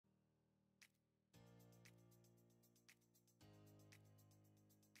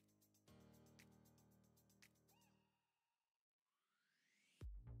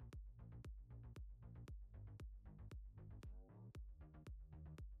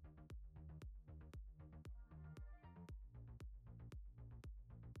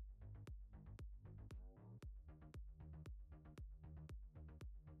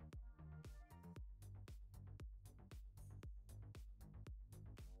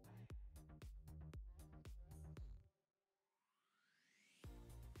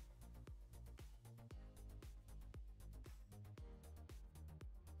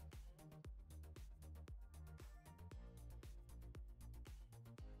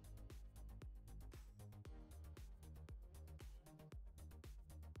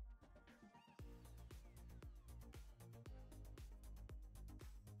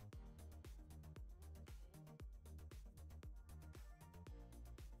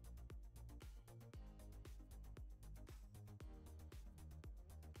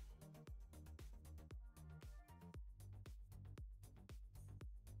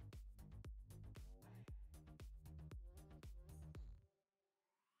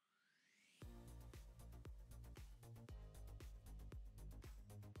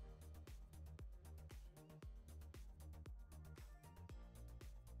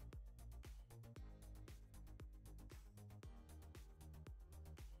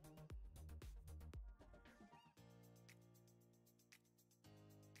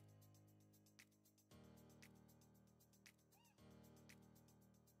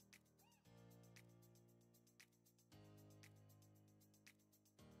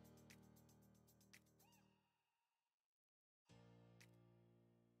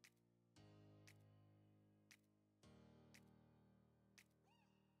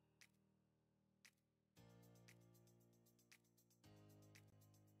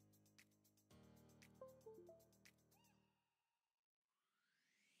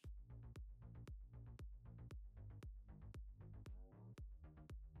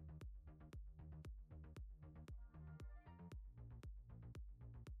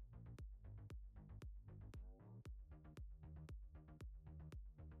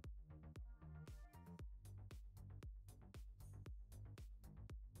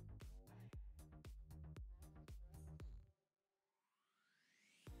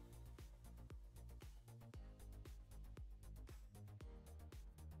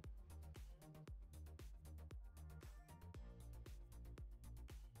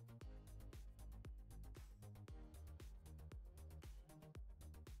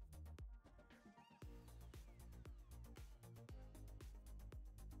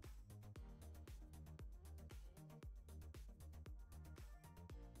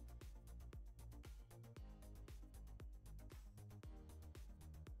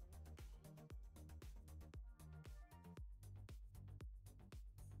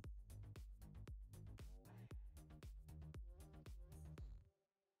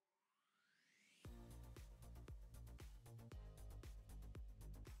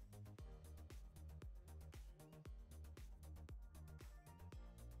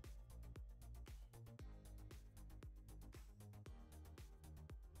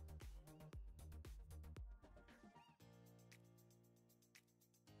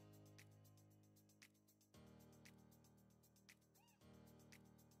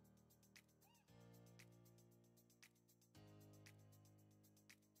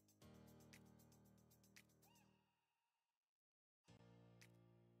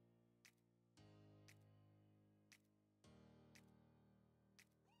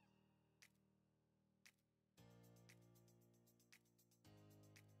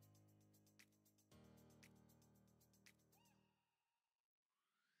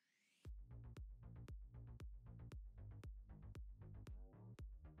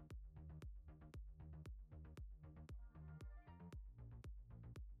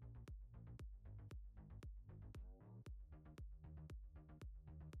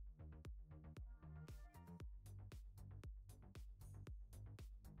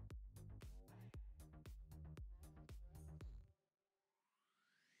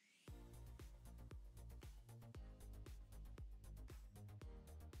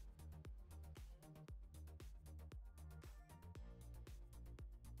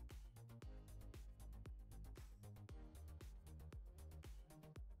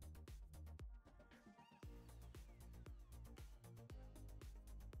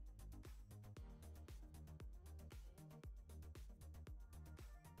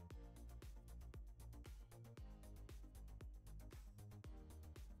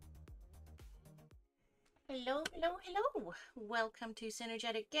Hello, hello, hello! Welcome to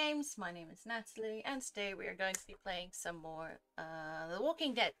Synergetic Games. My name is Natalie, and today we are going to be playing some more The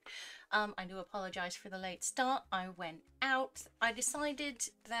Walking Dead. I do apologize for the late start. I went out. I decided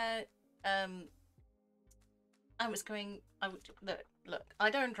that I was going. Look. I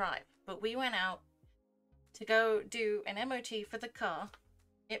don't drive, but we went out to go do an MOT for the car.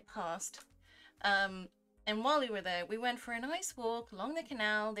 It passed. And while we were there, we went for a nice walk along the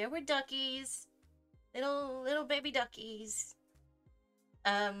canal. There were duckies. Little baby duckies.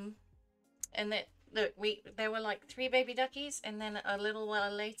 And that look, there were like 3 baby duckies, and then a little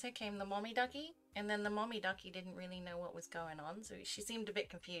while later came the mommy ducky, and then the mommy ducky didn't really know what was going on, so she seemed a bit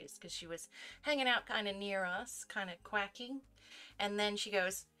confused because she was hanging out kind of near us, kind of quacking, and then she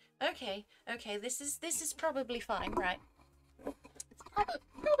goes, "Okay, this is probably fine, right? It's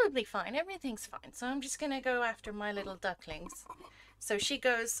probably fine. Everything's fine. So I'm just gonna go after my little ducklings." So she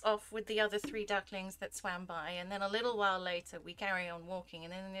goes off with the other 3 ducklings that swam by, and then a little while later we carry on walking,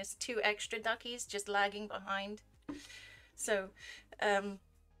 and then there's 2 extra duckies just lagging behind. So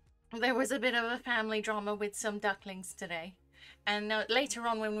there was a bit of a family drama with some ducklings today. And later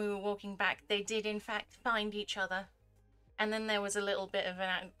on when we were walking back, they did in fact find each other. And then there was a little bit of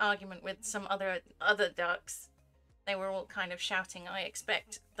an argument with some other ducks. They were all kind of shouting. I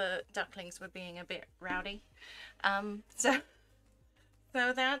expect the ducklings were being a bit rowdy.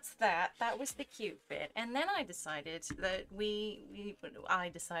 So that's that. That was the cute bit. And then I decided that we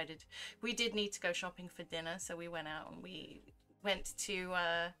did need to go shopping for dinner. So we went out and we went to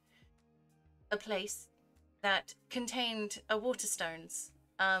a place that contained a Waterstones.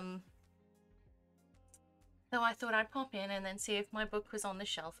 So I thought I'd pop in and then see if my book was on the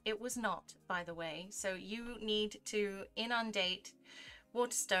shelf. It was not, by the way. So you need to inundate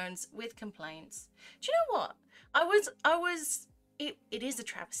Waterstones with complaints. Do you know what? It is a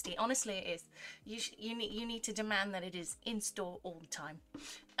travesty. Honestly, it is. You need to demand that it is in store all the time.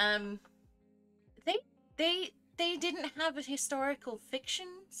 They didn't have a historical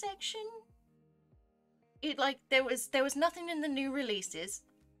fiction section. There was nothing in the new releases.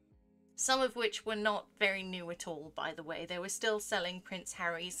 Some of which were not very new at all, by the way. They were still selling Prince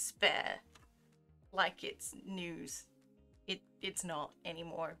Harry's Spare like it's news. It's not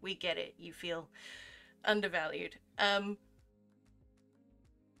anymore. We get it. You feel undervalued.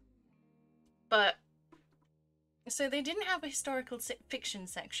 But so they didn't have a historical fiction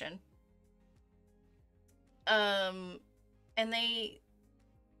section. And they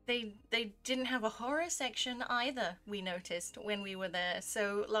didn't have a horror section either, we noticed when we were there.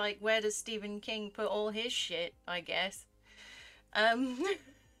 So like, where does Stephen King put all his shit, I guess? It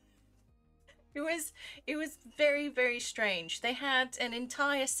was very, very strange. They had an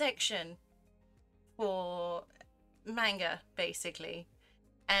entire section for manga, basically.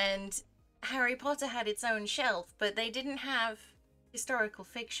 And Harry Potter had its own shelf, but they didn't have historical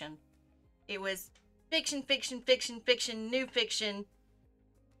fiction. It was fiction, new fiction,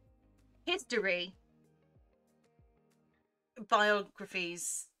 history,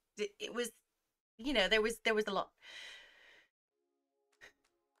 biographies. It was, there was a lot.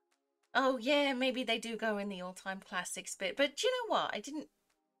 Oh yeah, maybe they do go in the all-time classics bit, but you know what?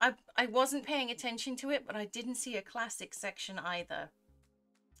 I wasn't paying attention to it, but I didn't see a classic section either.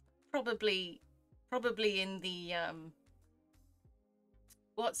 Probably in the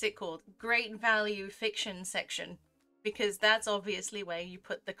what's it called? Great value fiction section, because that's obviously where you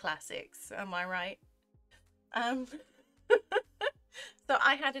put the classics. Am I right? So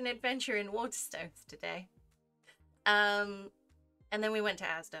I had an adventure in Waterstones today. And then we went to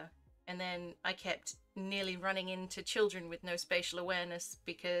Asda, and then I kept nearly running into children with no spatial awareness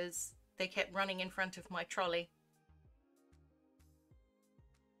because they kept running in front of my trolley.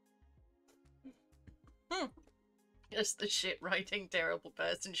 Just the shit writing terrible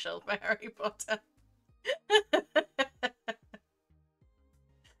person shelf for Harry Potter.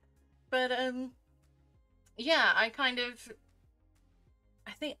 But yeah, I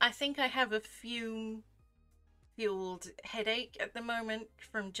think I have a fueled headache at the moment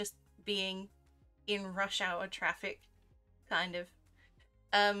from just being in rush hour traffic, kind of.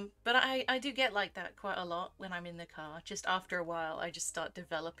 But I do get like that quite a lot when I'm in the car. Just after a while, I just start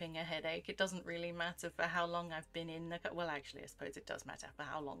developing a headache. It doesn't really matter for how long I've been in the car. Well, actually, I suppose it does matter for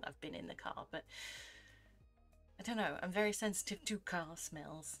how long I've been in the car, but I don't know. I'm very sensitive to car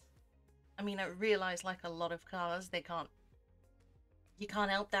smells. I mean, I realize like a lot of cars, you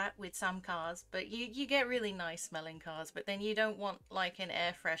can't help that with some cars, but you get really nice smelling cars, but then you don't want like an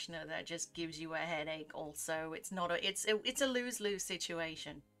air freshener that just gives you a headache also. It's a lose-lose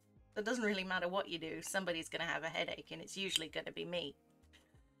situation. It doesn't really matter what you do, somebody's gonna have a headache, and it's usually gonna be me.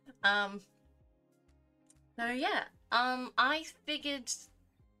 So yeah, I figured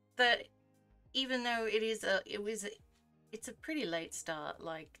that even though it's a pretty late start.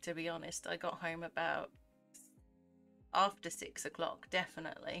 Like, to be honest, I got home about after 6 o'clock,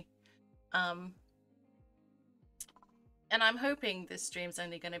 definitely. Um, and I'm hoping this stream's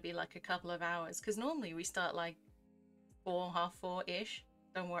only going to be like a couple of hours, because normally we start like 4, half 4 ish.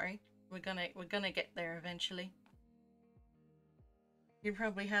 Don't worry, we're gonna get there eventually. You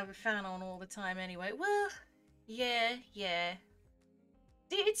probably have a fan on all the time anyway. Well, yeah, yeah.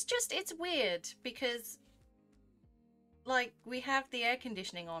 It's weird because like we have the air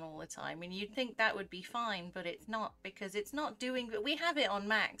conditioning on all the time and you'd think that would be fine, but it's not, because it's not doing, we have it on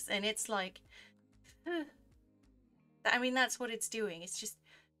max and it's like I mean, that's what it's doing. It's just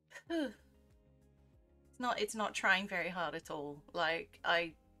it's not trying very hard at all. Like,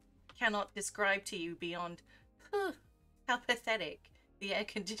 I cannot describe to you beyond how pathetic the air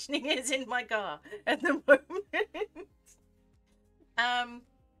conditioning is in my car at the moment.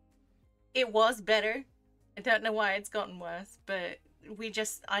 It was better. I don't know why it's gotten worse, but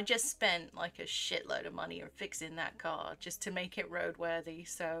I just spent like a shitload of money on fixing that car just to make it roadworthy.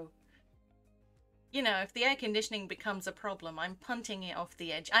 So, you know, if the air conditioning becomes a problem, I'm punting it off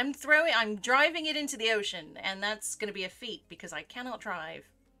the edge. I'm driving it into the ocean, and that's going to be a feat because I cannot drive.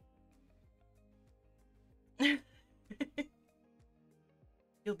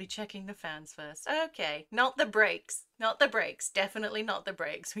 You'll be checking the fans first. Okay, not the brakes. Not the brakes. Definitely not the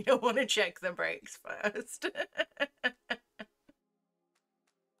brakes. We don't want to check the brakes first.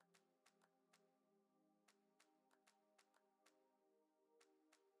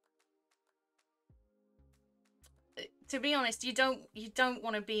 To be honest, you don't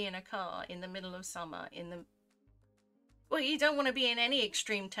want to be in a car in the middle of summer well, you don't want to be in any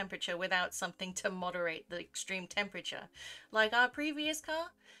extreme temperature without something to moderate the extreme temperature. Like our previous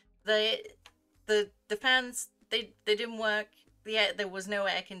car, the fans, they didn't work. There was no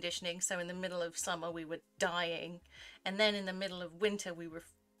air conditioning, so in the middle of summer we were dying, and then in the middle of winter we were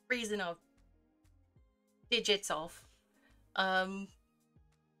freezing our digits off,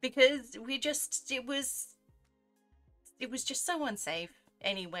 because it was just so unsafe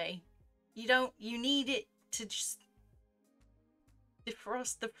anyway. You need it to just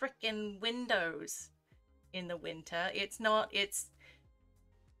defrost the frickin' windows in the winter. You don't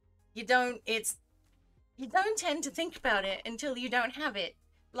tend to think about it until you don't have it.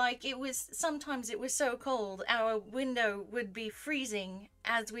 Like, sometimes it was so cold, our window would be freezing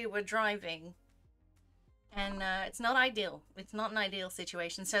as we were driving. And it's not ideal. It's not an ideal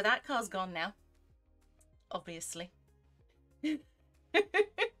situation. So that car's gone now. Obviously. So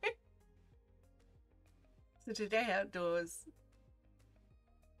today outdoors.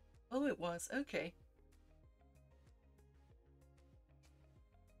 Oh, it was. Okay.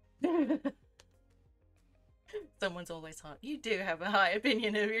 Someone's always hot. You do have a high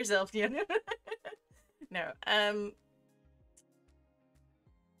opinion of yourself, you know? No.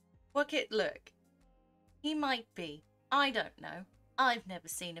 Look. He might be. I don't know. I've never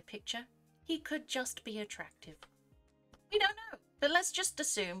seen a picture. He could just be attractive. We don't know. But let's just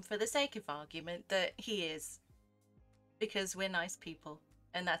assume, for the sake of argument, that he is. Because we're nice people.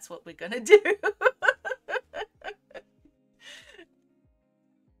 And that's what we're gonna do.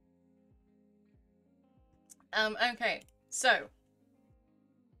 Okay. So,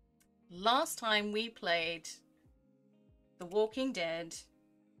 last time we played The Walking Dead,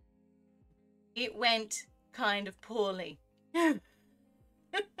 it went kind of poorly.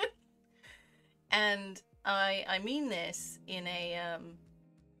 And I mean this in a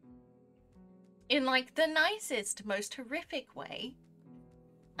in like the nicest, most horrific way.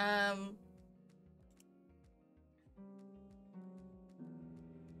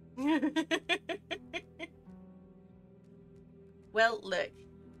 Well, look,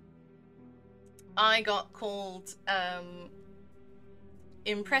 I got called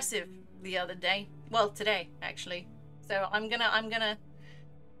impressive the other day. Well, today actually. So I'm gonna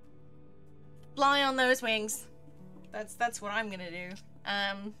fly on those wings. That's what I'm gonna do.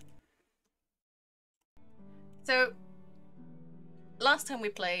 So last time we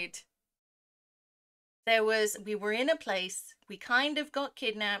played, we were in a place, we kind of got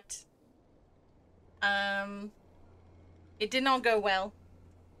kidnapped. It did not go well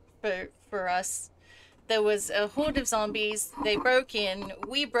for us. There was a horde of zombies. They broke in.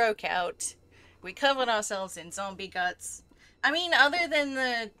 We broke out. We covered ourselves in zombie guts. I mean, other than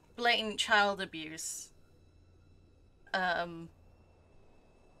the blatant child abuse, some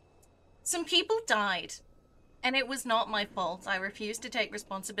people died. And it was not my fault. I refuse to take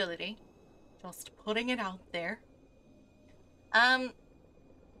responsibility. Just putting it out there.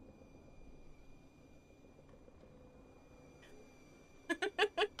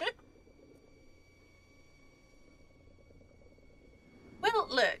 Well,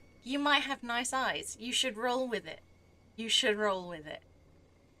 look, you might have nice eyes. You should roll with it. You should roll with it.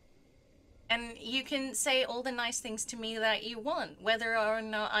 And you can say all the nice things to me that you want. Whether or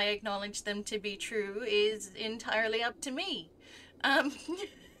not I acknowledge them to be true is entirely up to me.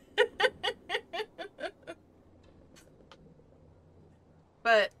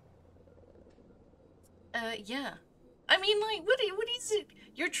 But, yeah. I mean, like, what is it?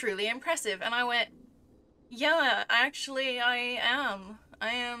 You're truly impressive. And I went, yeah, actually, I am.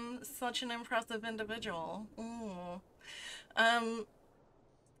 I am such an impressive individual.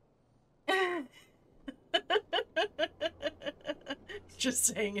 Just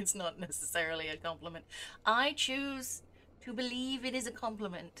saying it's not necessarily a compliment. I choose to believe it is a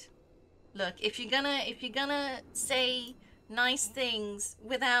compliment. Look, if you're gonna say nice things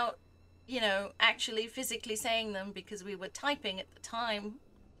without, you know, actually physically saying them because we were typing at the time,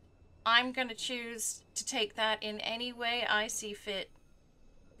 I'm gonna choose to take that in any way I see fit.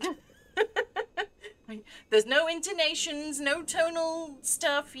 There's no intonations, no tonal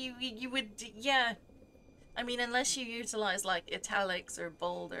stuff. You would, yeah. I mean, unless you utilize like italics or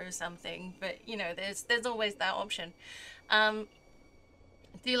bold or something, but you know, there's always that option.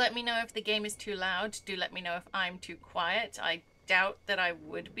 Do let me know if the game is too loud. Do let me know if I'm too quiet. I doubt that I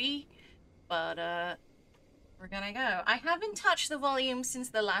would be, but we're gonna go. I haven't touched the volume since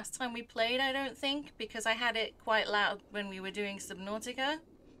the last time we played, I don't think, because I had it quite loud when we were doing Subnautica.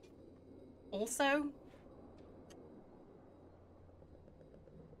 Also,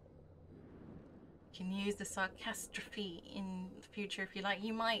 you can use the sarcastrophe in the future if you like.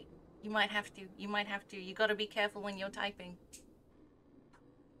 You might have to. You might have to. You gotta be careful when you're typing.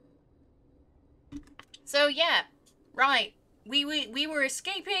 So yeah, right. We were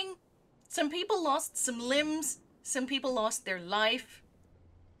escaping. Some people lost some limbs. Some people lost their life.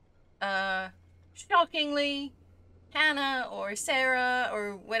 Shockingly, Hannah or Sarah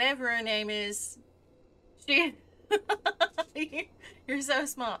or whatever her name is, she you're so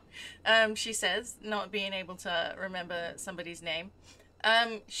smart. She says, not being able to remember somebody's name.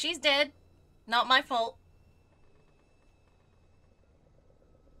 She's dead. Not my fault.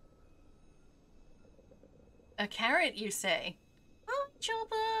 A carrot, you say? Oh,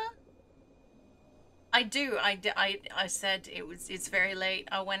 Chopper. I said it's very late.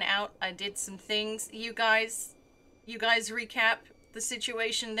 I went out. I did some things. You guys recap the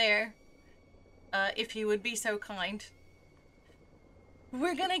situation there. If you would be so kind.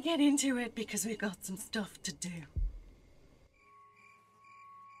 We're gonna get into it because we've got some stuff to do.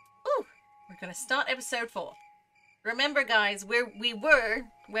 Ooh, we're gonna start episode 4. Remember, guys, we were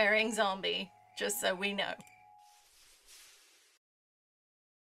wearing zombie, just so we know.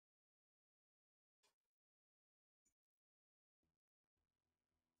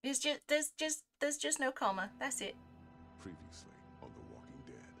 There's just no comma. That's it. Previously on The Walking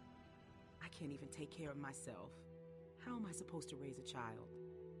Dead. I can't even take care of myself. How am I supposed to raise a child?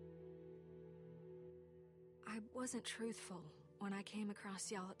 I wasn't truthful when I came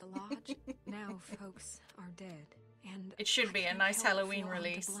across y'all at the lodge. Now folks are dead, and it should be a nice Halloween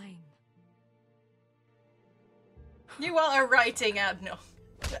release. You are writing, Adnor.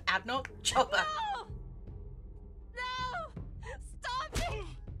 Adnor? Chopper. No! No! Stop me!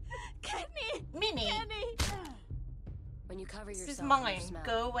 Kenny! Minnie! Kenny! When you cover yourself This is in mine. your smell,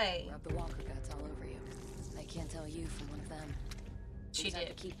 Go away. rub the walker guts all over you. They can't tell you from one of them. She You just have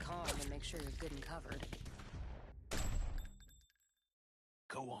did. to keep calm and make sure you're good and covered.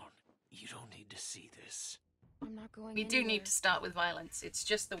 Go on. You don't need to see this. I'm not going We do need to start with violence. It's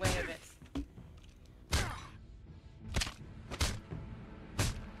just the way of it.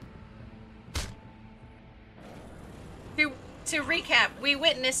 To recap, we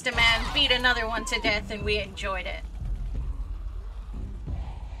witnessed a man beat another one to death and we enjoyed it.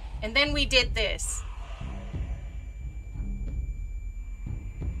 And then we did this.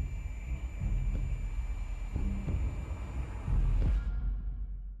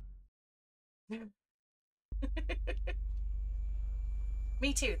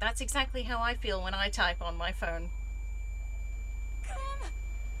 Me too. That's exactly how I feel when I type on my phone.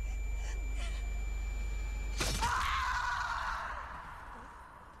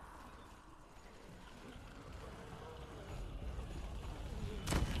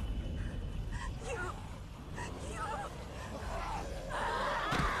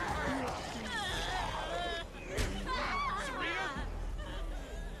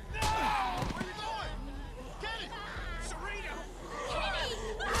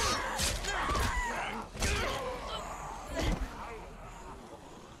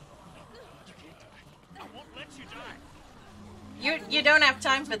 don't have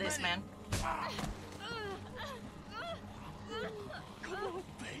time for this, man.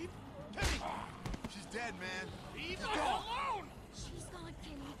 Babe? Kenny! She's dead, man. Leave her alone! She's gone,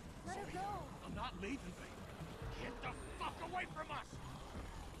 Kenny. Let her go. I'm not leaving, babe. Get the fuck away from us!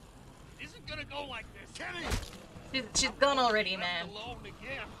 It isn't gonna go like this. Kenny! She's gone already, man. Left alone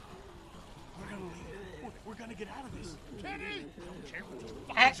again. We're gonna leave. We're gonna get out of this. Kenny! Don't care what the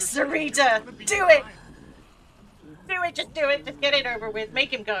fuckers are saying. Sarita, You're gonna be do it! fine. Do it, just do it. Just get it over with.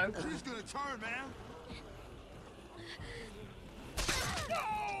 Make him go. She's gonna turn, man. No!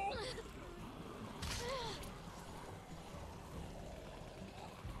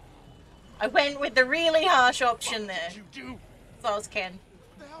 I went with the really harsh option there. What did you do? Ken.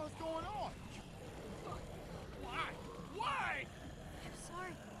 What the hell is going on? Why? Why? I'm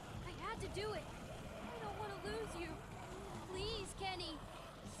sorry. I had to do it. I don't want to lose you. Please, Kenny.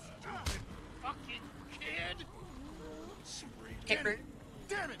 Stupid fucking kid! Sabrina. Kicker.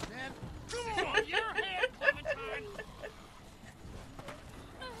 Damn it, man. Come on, your hand, Clementine!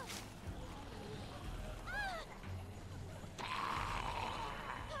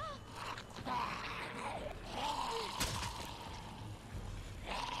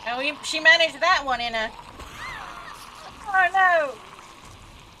 Oh, she managed that one in a... Oh, no!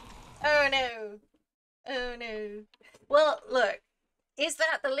 Oh, no. Oh, no. Well, look. Is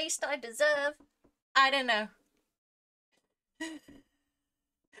that the least I deserve? I don't know.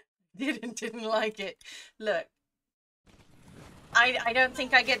 Didn't like it. Look. I don't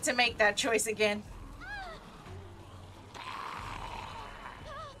think I get to make that choice again.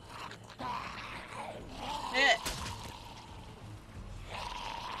 Eh.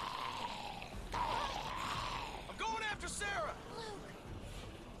 I'm going after Sarah.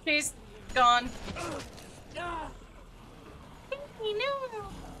 She's gone. No.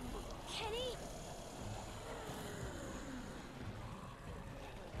 Kenny?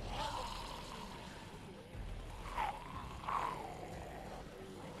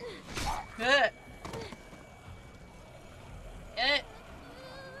 Good.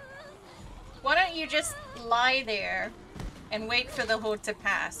 Why don't you just lie there and wait for the horde to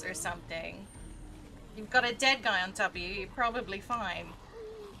pass or something? You've got a dead guy on top of you, you're probably fine.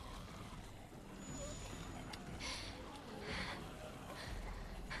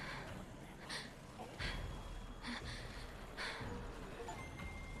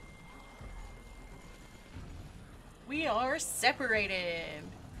 We are separated.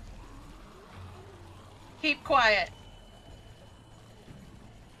 Keep quiet.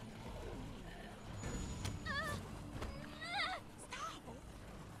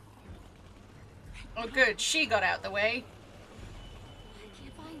 Oh good, she got out the way. I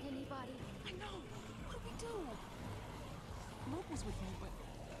can't find anybody. I know. What do we do? Luke was with me, but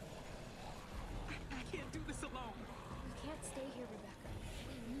I can't do this alone. We can't stay here, Rebecca.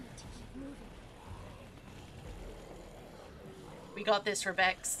 We need to keep moving. We got this,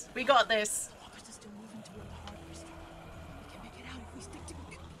 Rebex. We got this. Walkers are still moving toward the hardware store. We can make it out if we stick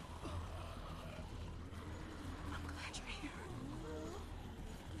together. I'm glad you're here.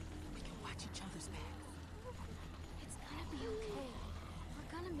 We can watch each other's backs. It's gonna be okay. We're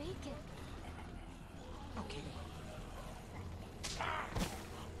gonna make it. Okay.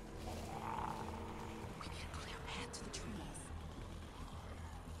 We can clear a path to the trees.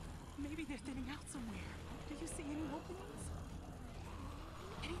 Maybe they're thinning out somewhere. Do you see any openings?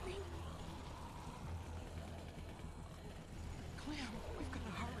 Anything? Clem, we've got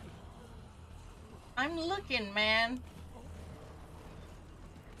to hurry. I'm looking, man.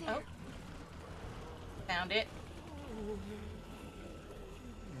 There. Oh. Found it.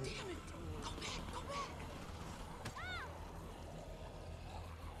 Damn it! Go back, go back!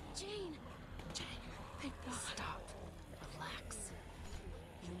 Jane! Jane, thank God. Stop. Relax.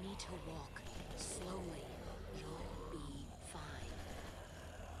 You need to walk slowly. You'll be fine.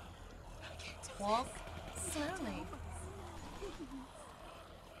 I can't do Walk slowly.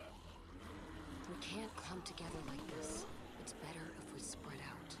 We can't clump together like this. It's better if we spread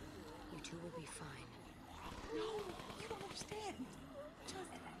out. You two will be fine. No, you don't understand.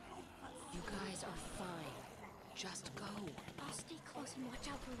 Just help us. You guys are fine. Just go. I'll stay close and watch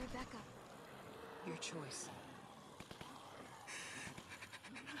out for Rebecca. Your choice.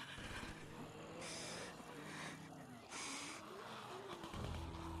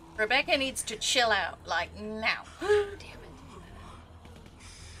 Rebecca needs to chill out, like now. Damn it.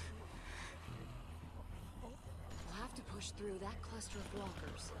 We'll have to push through that cluster of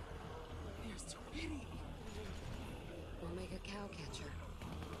walkers. There's too many. We'll make a cow catcher.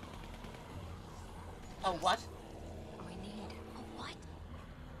 Oh, what? We need a what?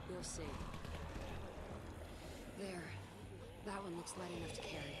 You'll see. There. That one looks light enough to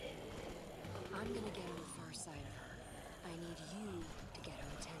carry. I'm gonna get on the far side of her. I need you to get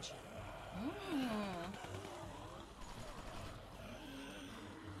her attention.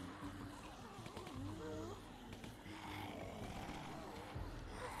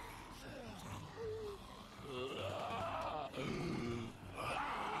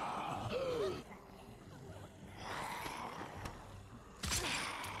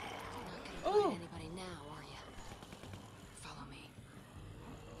 Anybody now, are you? Follow me.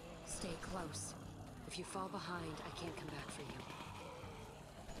 Stay close. If you fall behind, I can't come back for you.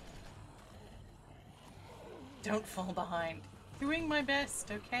 Don't fall behind. Doing my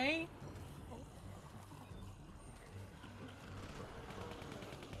best, okay?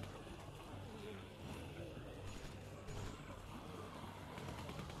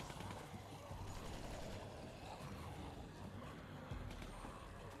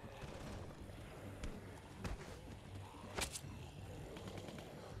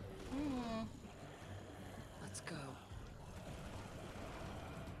 Let's go.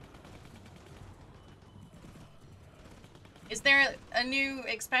 Is there a new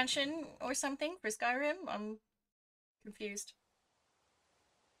expansion or something for Skyrim? I'm confused.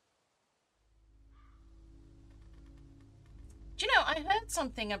 Do you know, I heard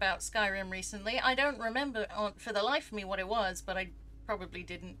something about Skyrim recently. I don't remember for the life of me what it was, but I probably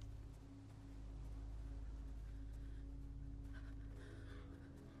didn't.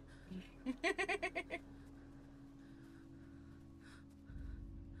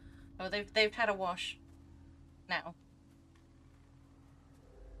 Oh, they've had a wash now.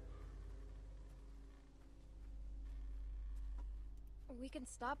 We can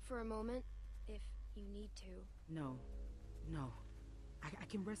stop for a moment, if you need to. No. No. I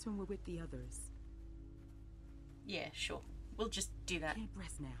can rest when we're with the others. Yeah, sure. We'll just do that. Can't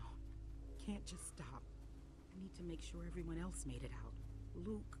rest now. Can't just stop. I need to make sure everyone else made it out.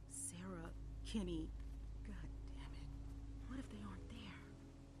 Luke, Sarah, Kenny. God damn it. What if they aren't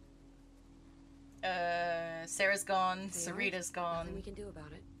there? Sarah's gone, They Sarita's aren't. gone. Nothing we can do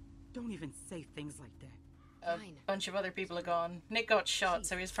about it. Don't even say things like that. A Fine. bunch of other people are gone. Nick got shot,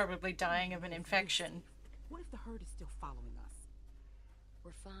 so he's probably dying of an infection. What if the herd is still following us?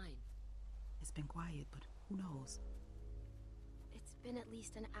 We're fine. It's been quiet, but who knows? It's been at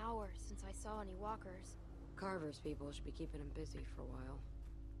least an hour since I saw any walkers. Carver's people should be keeping him busy for a while.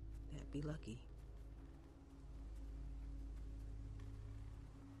 That'd be lucky.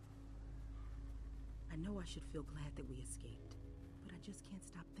 I know I should feel glad that we escaped, but I just can't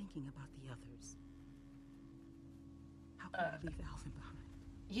stop thinking about the others. How could I leave Alvin behind?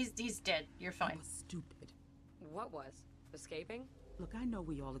 He's dead. You're I fine. was stupid. What was? Escaping? Look, I know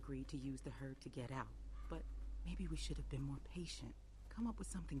we all agreed to use the herd to get out, but maybe we should have been more patient. Come up with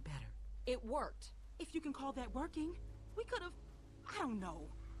something better. It worked. If you can call that working, we could have... I don't know.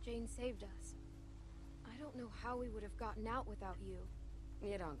 Jane saved us. I don't know how we would have gotten out without you.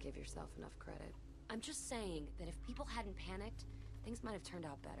 You don't give yourself enough credit. I'm just saying that if people hadn't panicked, things might have turned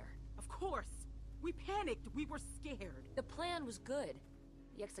out better. Of course. We panicked. We were scared. The plan was good.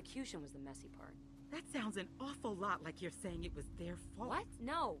 The execution was the messy part. That sounds an awful lot like you're saying it was their fault. What?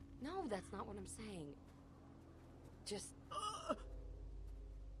 No. No, that's not what I'm saying. Just...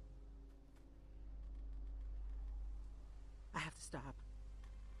 I have to stop.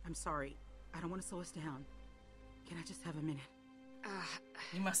 I'm sorry. I don't want to slow us down. Can I just have a minute?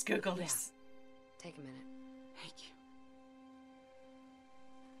 You must Google Yeah. this. Take a minute. Thank you.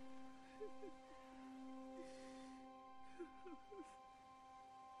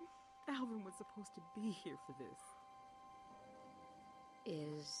 Alvin was supposed to be here for this.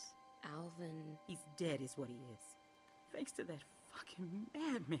 Is Alvin... He's dead is what he is. Thanks to that fucking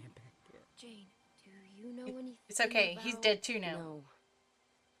madman back there. Jane, do you know anything It's okay. He's about- dead too now. No,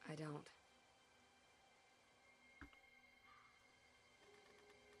 I don't.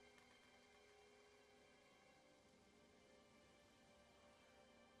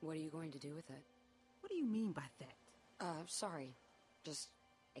 What are you going to do with it? What do you mean by that? Sorry. Just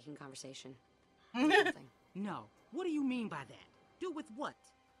making conversation. Nothing. No. What do you mean by that? Do with what?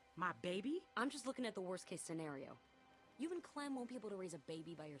 My baby? I'm just looking at the worst case scenario. You and Clem won't be able to raise a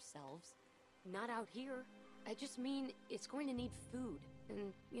baby by yourselves. Not out here. I just mean it's going to need food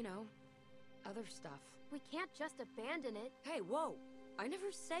and, you know, other stuff. We can't just abandon it. Hey, whoa! I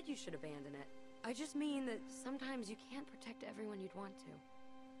never said you should abandon it. I just mean that sometimes you can't protect everyone you'd want to.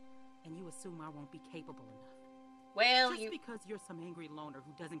 And you assume I won't be capable enough. Well, Just you... because you're some angry loner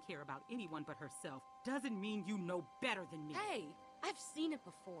who doesn't care about anyone but herself doesn't mean you know better than me. Hey! I've seen it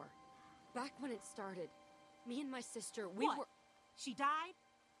before. Back when it started. Me and my sister, we What? were... She died?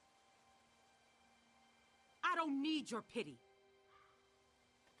 I don't need your pity.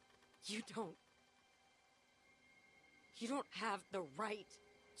 You don't have the right.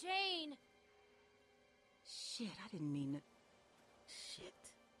 Jane! Shit, I didn't mean to. Shit.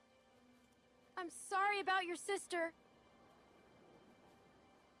 I'm sorry about your sister.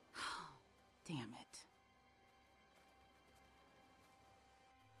 Damn it.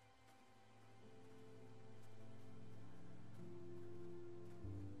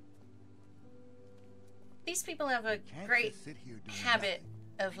 These people have a Can't great just sit here doing habit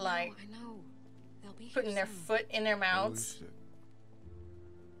of like I know. They'll be here putting their soon. foot in their nothing. Holy mouths. shit.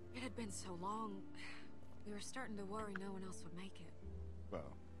 It had been so long, we were starting to worry no one else would make it.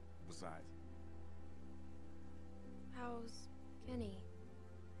 Well, besides, How's Kenny?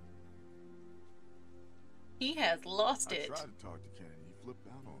 He has lost I it. tried to talk to Kenny. He flipped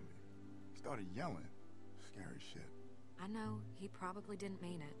out on me. Started yelling. Scary shit. I know he probably didn't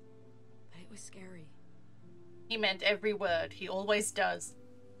mean it, but it was scary. He meant every word. He always does.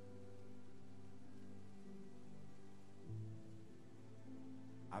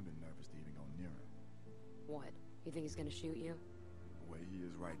 I've been nervous to even go near him. What? You think he's gonna shoot you? The way he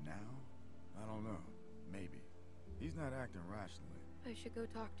is right now, I don't know. Maybe. He's not acting rationally. I should go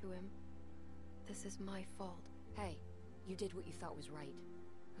talk to him. This is my fault. Hey, you did what you thought was right.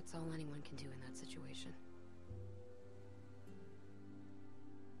 That's all anyone can do in that situation.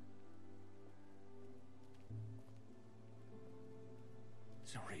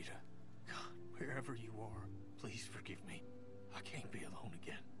 Sarita, God, wherever you are, please forgive me. I can't be alone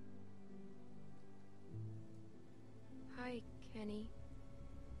again. Hi, Kenny.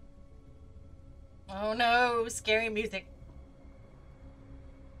 Oh no, scary music.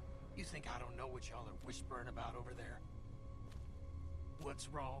 You think I don't know what y'all are whispering about over there? What's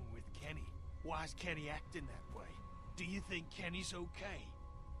wrong with Kenny? Why's Kenny acting that way? Do you think Kenny's okay?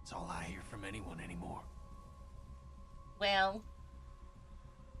 That's all I hear from anyone anymore. Well,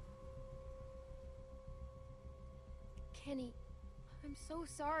 Kenny, I'm so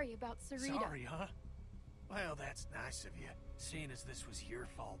sorry about Sarita. Sorry, huh? Well, that's nice of you, seeing as this was your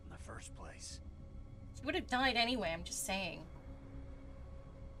fault in the first place. she would have died anyway, I'm just saying.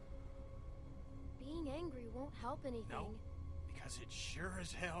 Being angry won't help anything. No, because it's sure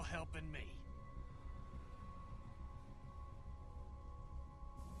as hell helping me.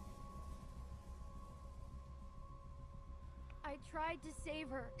 I tried to save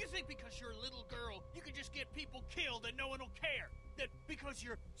her. You think because you're a little girl, you can just get people killed and no one will care? That because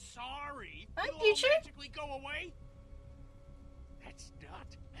you're sorry, Hi, it'll teacher. all magically go away? That's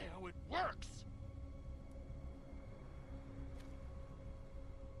not how it works.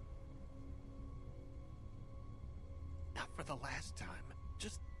 Not for the last time.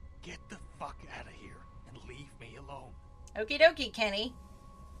 Just get the fuck out of here and leave me alone. Okie dokie, Kenny.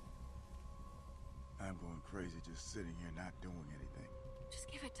 I'm going crazy just sitting here not doing anything.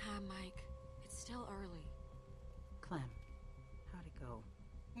 Just give it time, Mike. It's still early. Clem, how'd it go?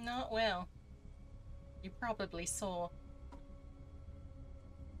 Not well. You probably saw.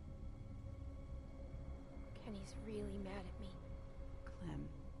 Kenny's really mad at me. Clem,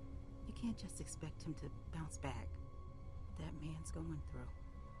 you can't just expect him to bounce back. That man's going through.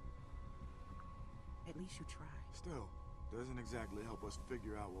 At least you try. Still, doesn't exactly help us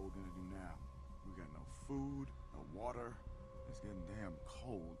figure out what we're gonna do now. We got no food, no water. It's getting damn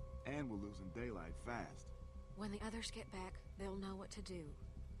cold, and we're losing daylight fast. When the others get back, they'll know what to do.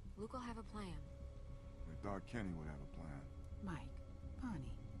 Luke will have a plan. I thought Kenny would have a plan. Mike,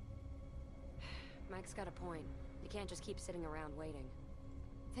 Bonnie, Mike's got a point. You can't just keep sitting around waiting.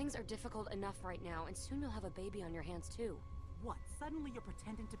 Things are difficult enough right now, and soon you'll have a baby on your hands too. what? Suddenly you're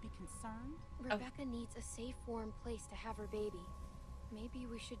pretending to be concerned? Rebecca needs a safe, warm place to have her baby. Maybe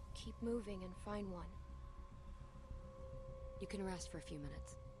we should keep moving and find one. You can rest for a few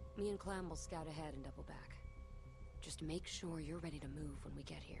minutes. Me and Clem will scout ahead and double back. Just make sure you're ready to move when we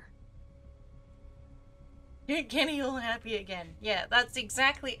get here. Kenny all happy again. Yeah, that's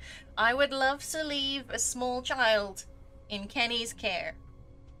exactly. I would love to leave a small child in Kenny's care.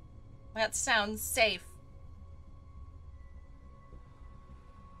 That sounds safe.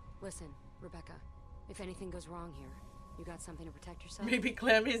 Listen, Rebecca, if anything goes wrong here, you got something to protect yourself? Maybe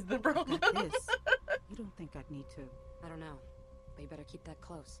Clem is the problem. Got this. You don't think I'd need to? I don't know, but you better keep that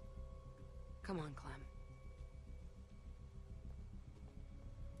close. Come on, Clem.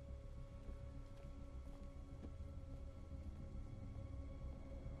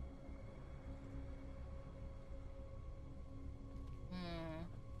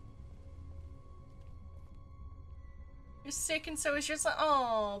 You're sick and so is your son.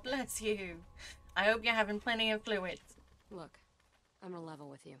 Oh, bless you. I hope you're having plenty of fluids. Look, I'm gonna level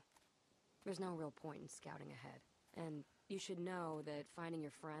with you. There's no real point in scouting ahead. And you should know that finding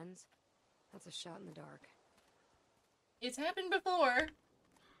your friends That's a shot in the dark. It's happened before.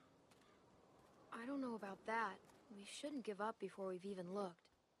 I don't know about that. We shouldn't give up before we've even looked.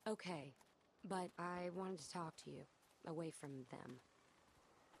 Okay, but I wanted to talk to you, away from them.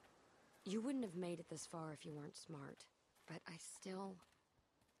 You wouldn't have made it this far if you weren't smart, but I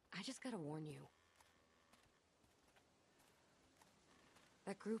just gotta warn you.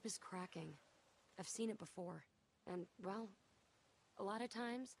 That group is cracking. I've seen it before, and, well, a lot of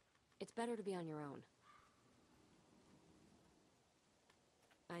times, it's better to be on your own.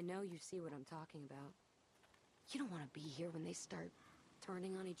 I know you see what I'm talking about. You don't want to be here when they start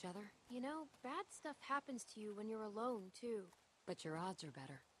turning on each other. You know, bad stuff happens to you when you're alone, too. But your odds are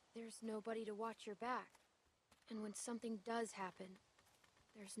better. There's nobody to watch your back. And when something does happen,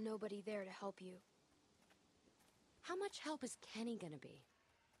 there's nobody there to help you. How much help is Kenny gonna be?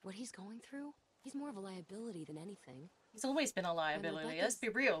 What he's going through? He's more of a liability than anything. He's always been a liability, let's be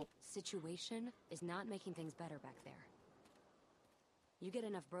real. Situation is not making things better back there. You get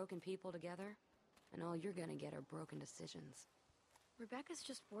enough broken people together, and all you're gonna get are broken decisions. Rebecca's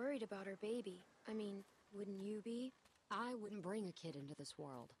just worried about her baby. I mean, wouldn't you be? I wouldn't bring a kid into this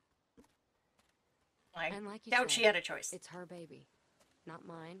world. And like you doubt said, she had a choice. It's her baby, not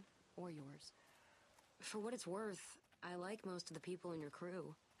mine or yours. For what it's worth, I like most of the people in your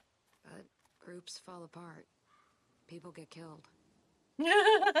crew, but groups fall apart. People get killed.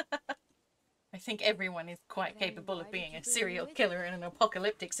 I think everyone is quite Then capable why of did being you a bring serial me with killer in an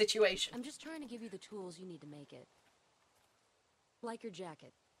apocalyptic situation. I'm just trying to give you the tools you need to make it. Like your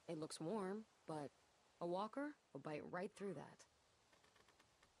jacket. It looks warm, but a walker will bite right through that.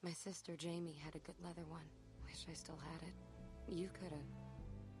 My sister Jamie had a good leather one. Wish I still had it. You could've.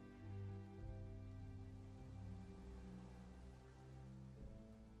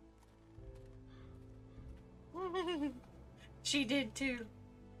 She did too.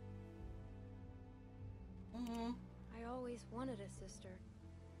 Mm-hmm. I always wanted a sister.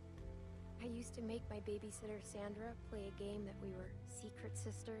 I used to make my babysitter Sandra play a game that we were secret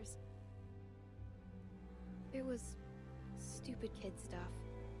sisters. It was stupid kid stuff.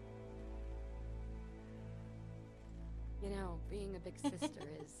 You know, being a big sister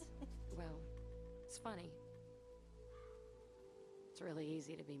is, well, it's funny. It's really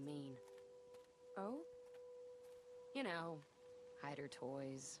easy to be mean. Oh? You know, hide her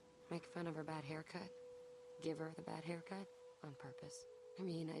toys, make fun of her bad haircut, give her the bad haircut on purpose. I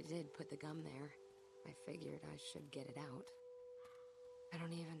mean, I did put the gum there. I figured I should get it out. I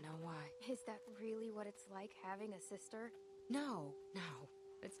don't even know why. Is that really what it's like having a sister? No,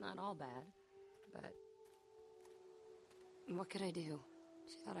 it's not all bad. But what could I do?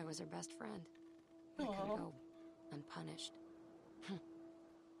 She thought I was her best friend. I couldn't go unpunished.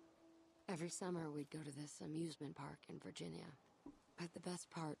 Every summer we'd go to this amusement park in Virginia. But the best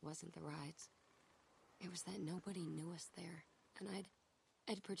part wasn't the rides. It was that nobody knew us there. And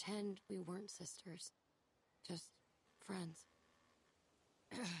I'd pretend we weren't sisters. Just friends.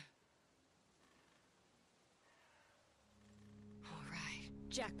 All right,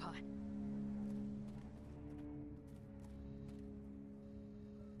 jackpot.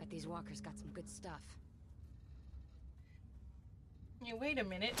 Bet these walkers got some good stuff. Yeah, wait a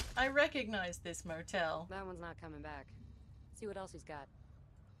minute. I recognize this motel. That one's not coming back. See what else he's got.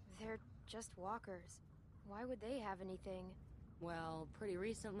 They're just walkers. Why would they have anything? Well, pretty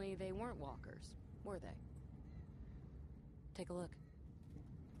recently they weren't walkers, were they? Take a look.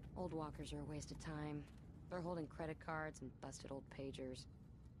 Old walkers are a waste of time. They're holding credit cards and busted old pagers.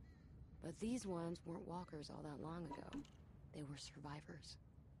 But these ones weren't walkers all that long ago. They were survivors.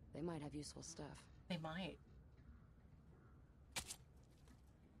 They might have useful stuff. They might.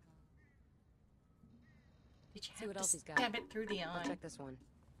 Did you See what have else to he's got. stab it through the I'll eye? check this one.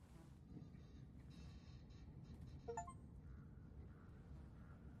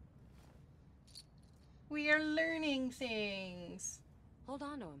 We are learning things. Hold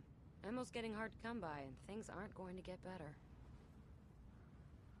on to him. Ammo's getting hard to come by, and things aren't going to get better.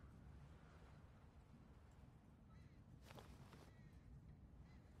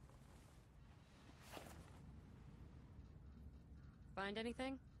 Find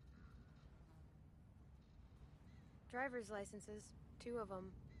anything? Driver's licenses. 2 of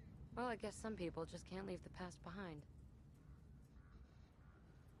them. Well, I guess some people just can't leave the past behind.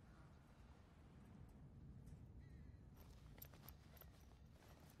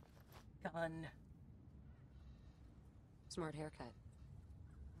 Gun. Smart haircut.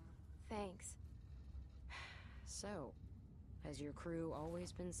 Thanks. So, has your crew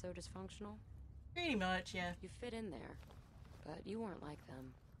always been so dysfunctional? Pretty much, yeah. You fit in there, but you weren't like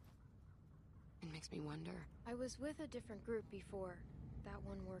them. It makes me wonder. I was with a different group before. That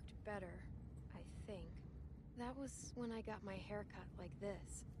one worked better. I think. That was when I got my hair cut like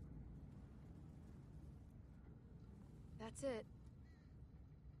this. That's it.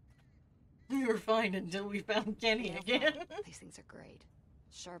 We were fine until we found Kenny Yeah, again. These things are great.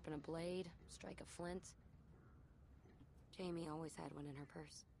 Sharpen a blade, strike a flint. Jamie always had one in her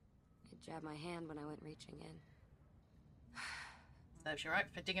purse. It jabbed my hand when I went reaching in. Serves you right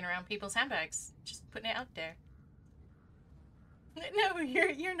for digging around people's handbags. Just putting it out there. No,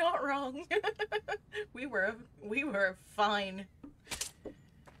 you're not wrong. we were fine.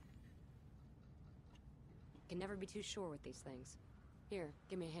 Can never be too sure with these things. Here,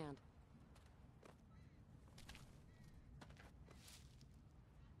 give me a hand.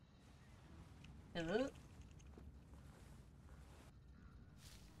 Hello?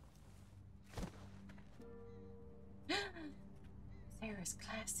 Sarah's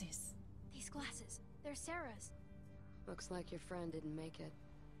glasses. These glasses, they're Sarah's. Looks like your friend didn't make it.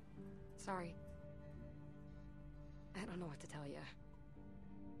 Sorry. I don't know what to tell you.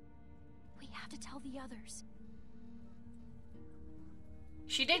 We have to tell the others.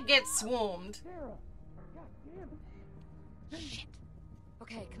 She did get swarmed. Sarah! God damn it! Shit.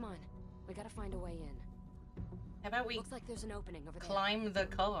 Okay, come on. We gotta find a way in. How about we Looks like there's an opening over there. climb the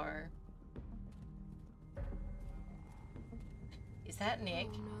car? Is that Nick?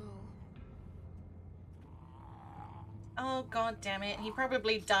 Oh no. Oh god damn it. He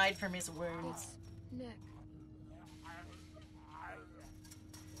probably died from his wounds. It's Nick.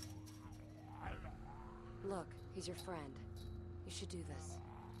 Look, he's your friend. You should do this.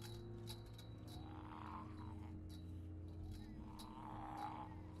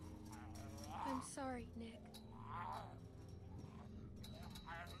 I'm sorry, Nick.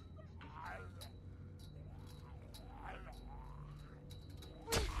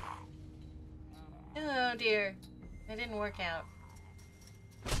 Oh dear. That didn't work out.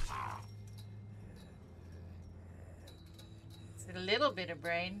 It's a little bit of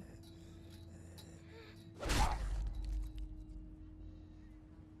brain.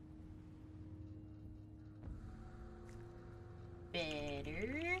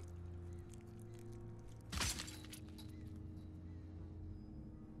 Better.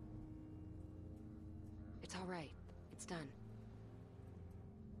 It's all right. It's done.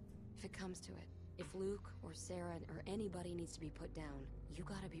 If it comes to it, if Luke or Sarah or anybody needs to be put down, you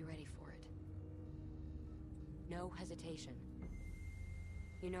gotta be ready for it. No hesitation.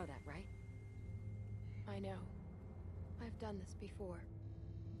 You know that, right? I know. I've done this before.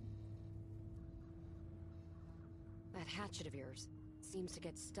 That hatchet of yours seems to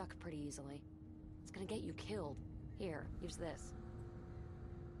get stuck pretty easily. It's gonna get you killed. Here, use this.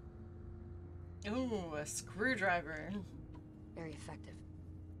 Ooh, a screwdriver. Very effective.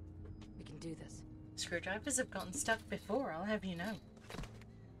 We can do this. Screwdrivers have gotten stuck before, I'll have you know.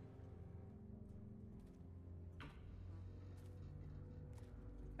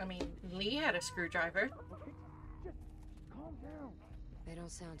 I mean, Lee had a screwdriver. Okay, just calm down. They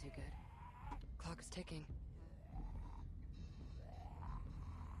don't sound too good. Clock is ticking.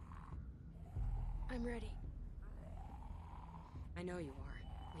 I'm ready. I know you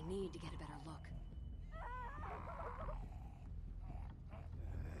are. We need to get a better look.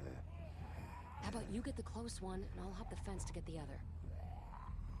 How about you get the close one, and I'll hop the fence to get the other.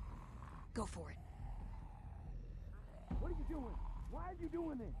 Go for it. What are you doing? Why are you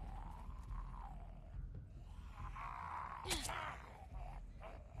doing this?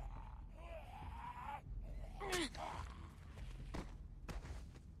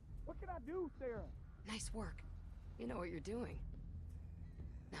 What can I do, Sarah? Nice work. You know what you're doing.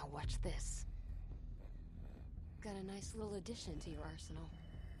 Now watch this. Got a nice little addition to your arsenal.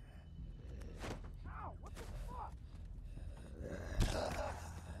 Ow, what the fuck?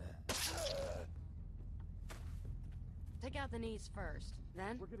 Take out the knees first.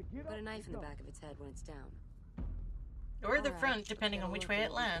 Then, We're gonna get put up a knife in and the go. back of its head when it's down. Or the Alright, front, depending get a on which look way at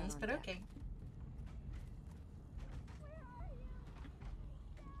it what we've got lands, on but deck. okay.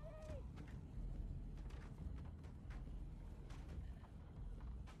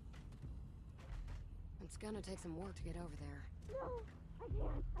 It's gonna take some work to get over there. No! I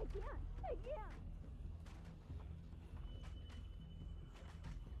can't! I can't! I can't!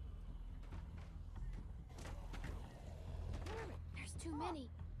 There's too many.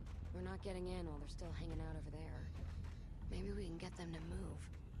 We're not getting in while they're still hanging out over there. Maybe we can get them to move.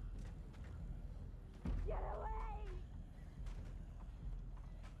 Get away!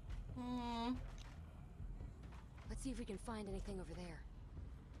 Hmm. Let's see if we can find anything over there.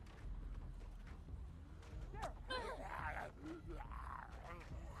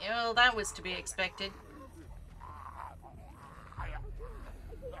 Well, that was to be expected. I can't!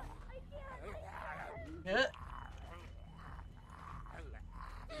 Uh.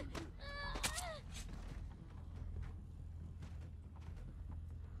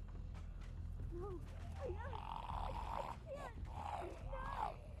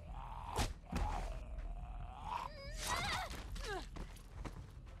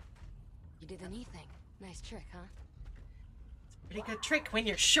 You did the knee thing. Nice trick, huh? Pretty good trick when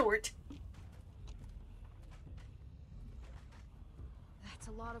you're short. That's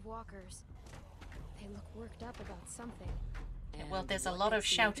a lot of walkers. They look worked up about something. Well, there's a what lot of gets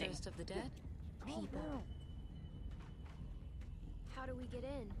the shouting. interest of the dead? People. How do we get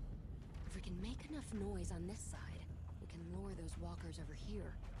in? If we can make enough noise on this side, we can lure those walkers over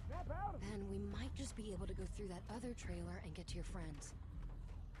here. Then we might just be able to go through that other trailer and get to your friends.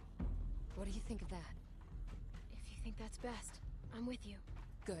 What do you think of that? If you think that's best, I'm with you.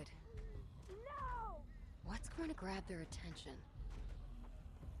 Good. No! What's going to grab their attention?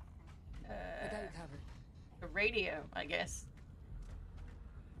 I got you covered. The radio, I guess.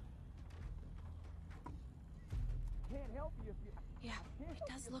 Can't help you if you... Yeah, it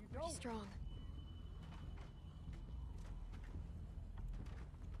does look pretty strong.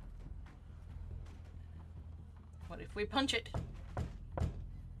 What if we punch it?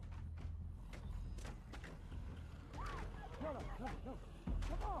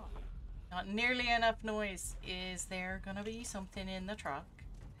 Not nearly enough noise. Is there gonna be something in the truck?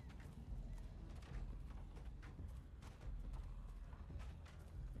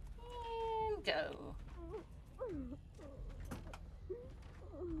 And go.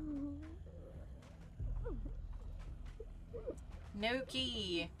 No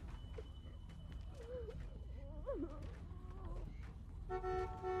key.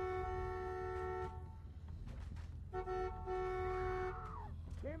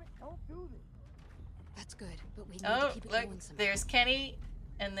 Damn it, don't do this. That's good, but we need Oh, to keep it look, going somehow. there's Kenny,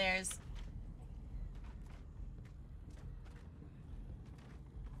 and there's...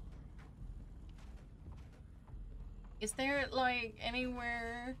 Is there, like,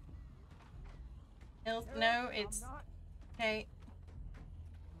 anywhere else? No, it's... Okay.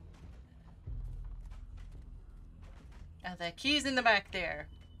 The key's in the back there.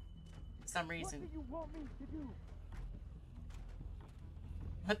 For some reason. What do you want me to do?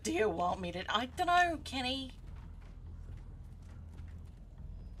 What do you want me to... I don't know, Kenny.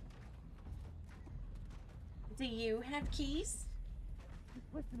 Do you have keys? Just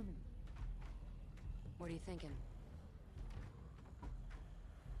listen to me. What are you thinking?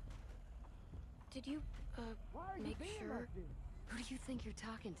 Did you, Why are you make being sure? like this? Who do you think you're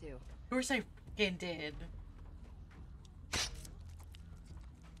talking to? Of course I fucking did.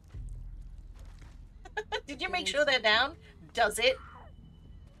 Did you make sure they're down? Does it?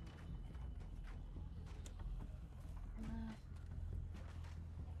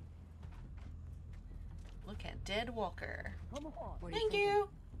 Look at Dead Walker. Come on. What are Thank thinking? you.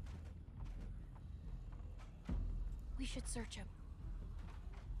 We should search him.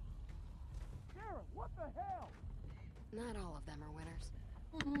 Sarah, what the hell? Not all of them are winners.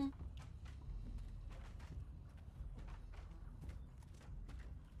 Mhm.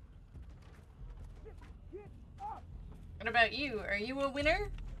 Get up! What about you? Are you a winner?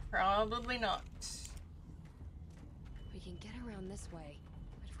 Probably not. We can get around this way,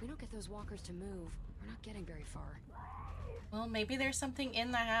 but if we don't get those walkers to move, we're not getting very far. Well, maybe there's something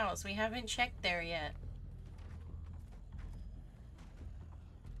in the house. We haven't checked there yet.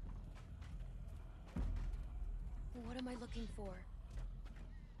 What am I looking for?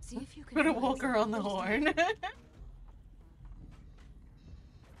 See if you can Put a find walker something on the loose. horn.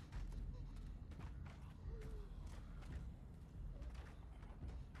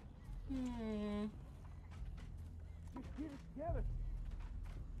 Just get it together.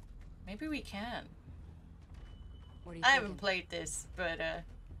 Maybe we can. What are you I thinking? haven't played this, but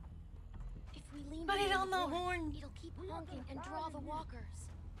If we lean put it into on the horn. it'll keep honking and draw the walkers.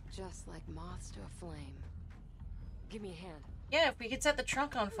 Just like moths to a flame. Give me a hand. Yeah, if we could set the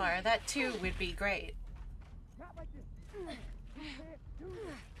trunk on fire, that too would be great. Not like this. You can't do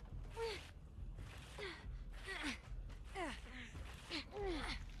this.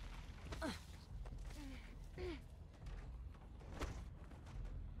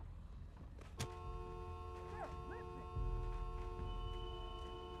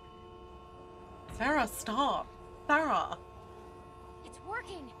 Sarah, stop. Sarah. It's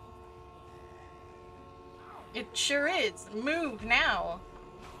working. It sure is. Move now.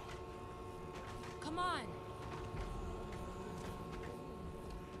 Come on!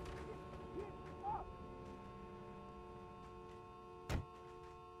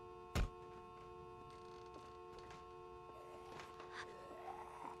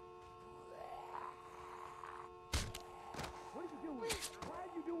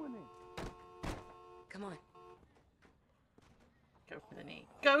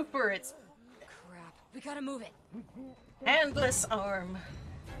 Go for it. Crap. We gotta move it. Handless arm.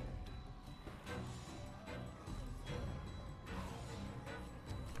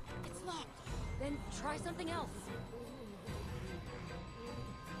 It's locked. Then try something else.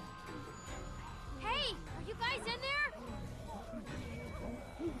 Hey, are you guys in there?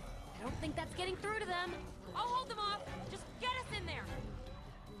 I don't think that's getting through to them. I'll hold them off. Just get us in there.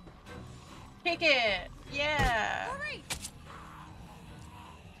 Kick it. Yeah. Hurry!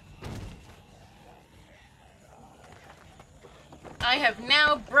 I have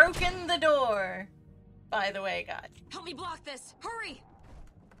now broken the door. By the way, guys. Help me block this. Hurry!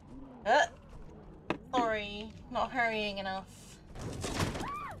 Sorry, not hurrying enough.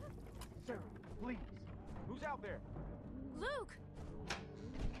 Sarah, please. Who's out there? Luke!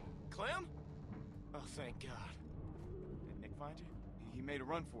 Clem? Oh, thank God. Did Nick find you? He made a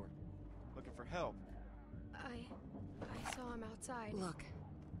run for it. Looking for help. I saw him outside. Look,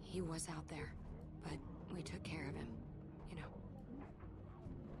 he was out there, but we took care of him. You know.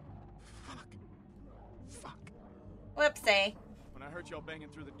 Fuck. Whoopsie. When I heard y'all banging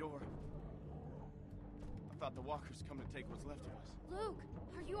through the door, I thought the walkers coming to take what's left of us. Luke,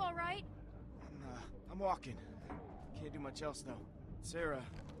 are you alright? I'm walking. Can't do much else, though. Sarah,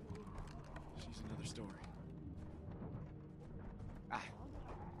 she's another story.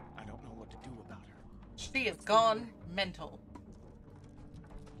 I don't know what to do about her. She is gone mental.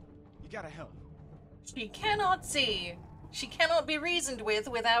 You gotta help. She cannot see. She cannot be reasoned with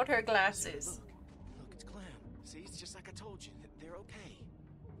without her glasses. Look, it's Clem. See, it's just like I told you. They're okay.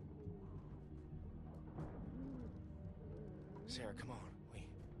 Sarah, come on.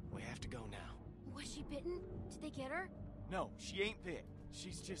 We have to go now. Was she bitten? Did they get her? No, she ain't bit.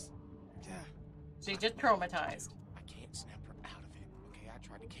 She's just... She's just traumatized. I can't snap her out of it. Okay, I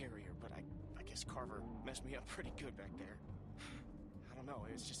tried to carry her, but I guess Carver messed me up pretty good back there. I don't know,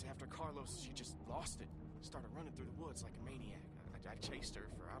 it's just after Carlos, she just lost it. Started running through the woods like a maniac. I chased her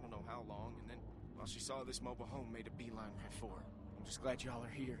for I don't know how long, and then while she saw this mobile home, made a beeline right for her. I'm just glad y'all are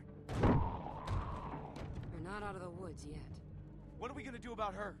here. We're not out of the woods yet. What are we gonna do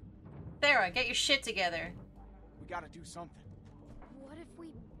about her? Sarah, get your shit together. We gotta do something. What if we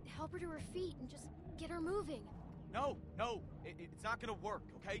help her to her feet and just get her moving? No, it's not gonna work,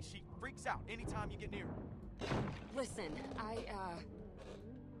 okay? She freaks out anytime you get near her. Listen,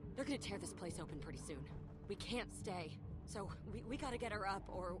 they're gonna tear this place open pretty soon. We can't stay. So, we gotta get her up,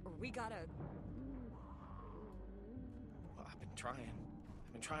 or we gotta... Well, I've been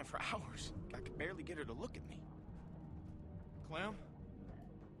trying for hours. I could barely get her to look at me. Clem?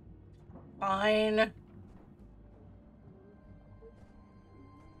 Fine.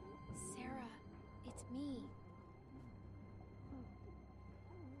 Sarah, it's me.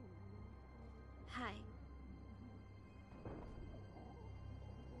 Hi.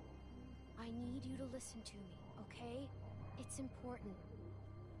 I need you to listen to me, okay? It's important.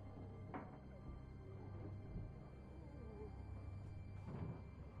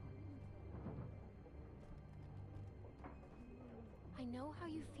 I know how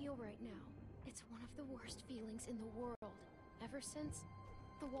you feel right now. It's one of the worst feelings in the world. Ever since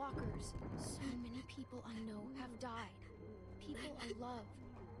the walkers, so many people I know have died. People I love.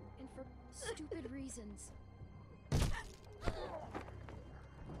 And for stupid reasons.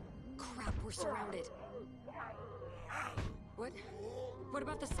 Crap, we're surrounded. What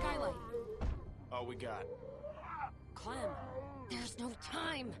about the skylight? All we got. Clem, there's no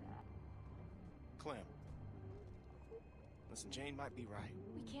time. Clem. Listen, Jane might be right.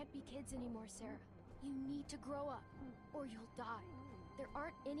 We can't be kids anymore, Sarah. You need to grow up, or you'll die. There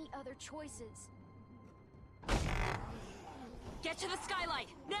aren't any other choices. Get to the skylight,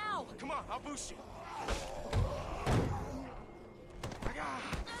 now! Come on, I'll boost you.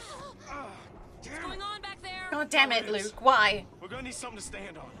 What's going on back there? God damn it, Luke. Why? We're gonna need something to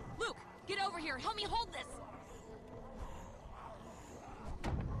stand on. Luke, get over here. Help me hold this.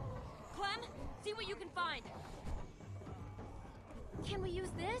 Clem, see what you can find. Can we use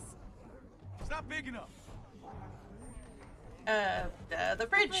this? It's not big enough. The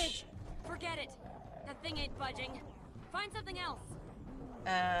fridge. Forget it. That thing ain't budging. Find something else.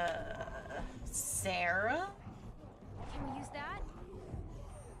 Sarah? Can we use that?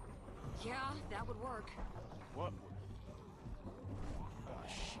 Yeah, that would work. What? Oh,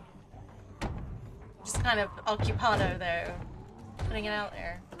 shit. Just kind of occupado, though. Putting it out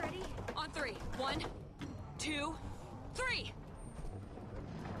there. Ready? On 3. 1, 2, 3.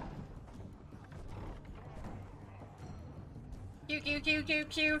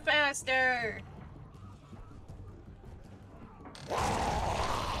 Q, faster!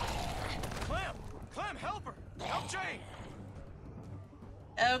 Clem, help her! Help Jane!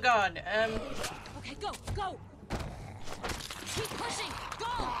 Oh god, Okay, go, go! Keep pushing, go!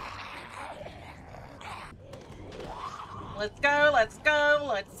 let's go, let's go,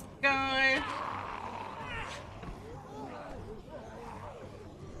 let's go.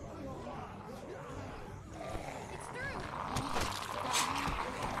 It's through.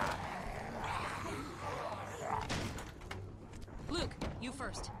 Luke, you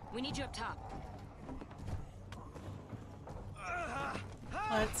first. We need you up top.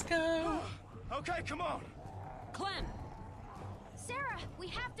 Let's go. Okay, come on. Clem! Sarah, we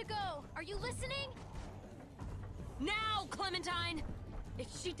have to go. Are you listening? Now, Clementine! If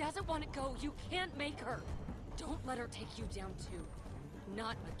she doesn't want to go, you can't make her. Don't let her take you down too.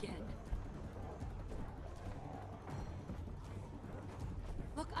 Not again.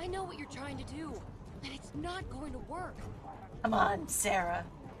 Look, I know what you're trying to do, and it's not going to work. Come on, Sarah.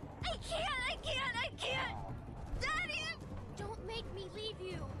 I can't! Daddy! Don't make me leave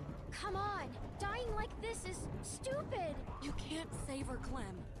you. Come on. Dying like this is stupid. You can't save her,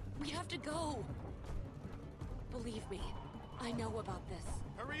 Clem. We have to go. Believe me, I know about this.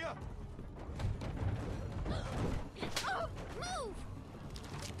 Hurry up. Oh, move!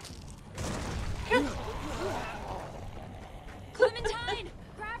 Clementine!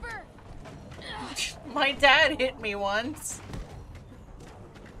 Grab her! My dad hit me once.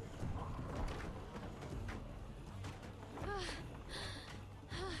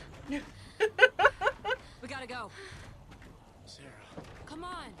 We gotta go. Sarah. Come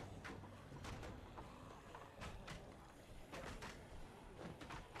on.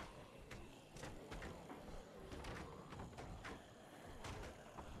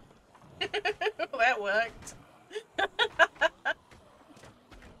 That worked.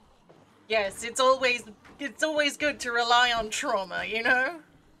 Yes, it's always good to rely on trauma, you know?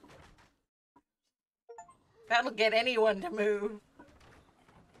 That'll get anyone to move.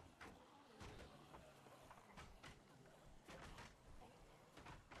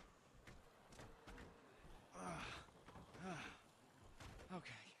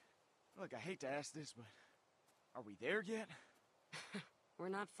 Okay. Look, I hate to ask this, but are we there yet? We're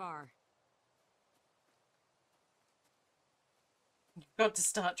not far. You've got to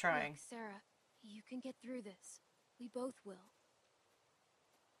start trying. Look, Sarah, you can get through this. We both will.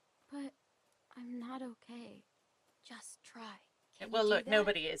 But I'm not okay. Just try. Can you Well, do look, that?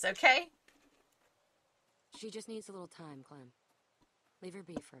 nobody is, okay? She just needs a little time, Clem. Leave her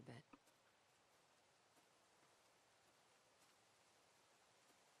be for a bit.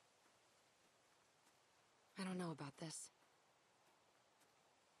 I don't know about this.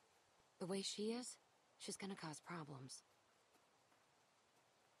 The way she is, she's gonna cause problems.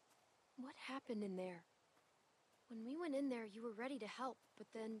 What happened in there? When we went in there, you were ready to help, but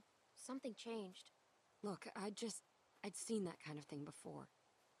then something changed. Look, I'd seen that kind of thing before.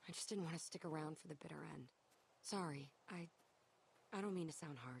 I just didn't want to stick around for the bitter end. Sorry, I don't mean to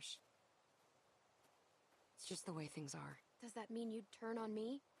sound harsh. It's just the way things are. Does that mean you'd turn on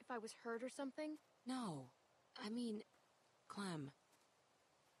me if I was hurt or something? No, I mean, Clem,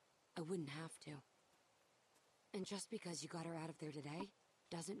 I wouldn't have to. And just because you got her out of there today,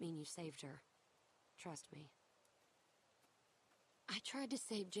 doesn't mean you saved her. Trust me. I tried to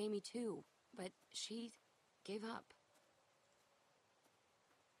save Jamie too, but she gave up.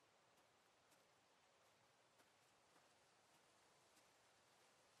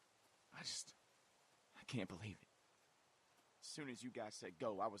 I can't believe it. As soon as you guys said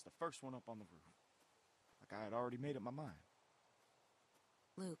go, I was the first one up on the roof. Like I had already made up my mind.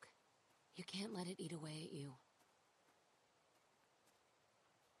 Luke, you can't let it eat away at you.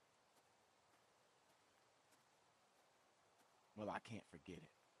 Well, I can't forget it.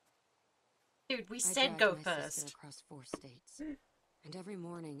 Dude, we I said dragged go my sister first. across 4 states. And every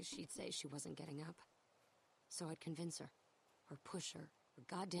morning she'd say she wasn't getting up. So I'd convince her, or push her, or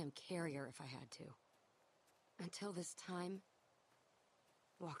goddamn carry her if I had to. Until this time,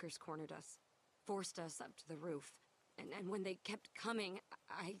 walkers cornered us, forced us up to the roof. And when they kept coming,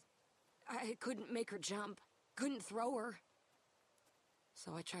 I couldn't make her jump, couldn't throw her.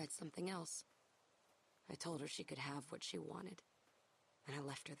 So I tried something else. I told her she could have what she wanted, and I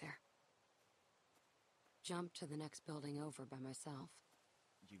left her there. Jumped to the next building over by myself.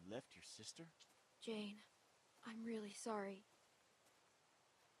 You left your sister? Jane, I'm really sorry.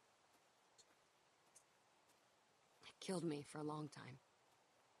 It killed me for a long time.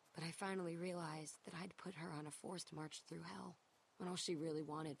 But I finally realized that I'd put her on a forced march through hell, when all she really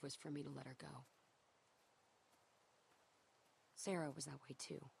wanted was for me to let her go. Sarah was that way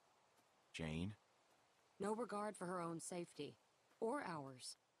too. Jane? No regard for her own safety, or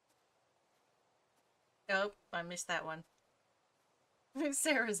ours. Oh, I missed that one.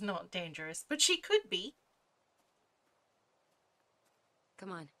 Sarah's not dangerous, but she could be.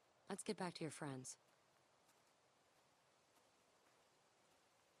 Come on, let's get back to your friends.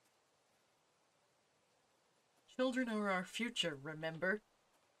 Children are our future, remember?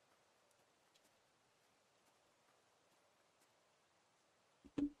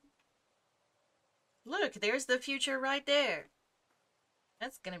 Look, there's the future right there.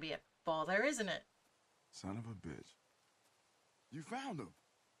 That's gonna be a bother, isn't it? Son of a bitch. You found him.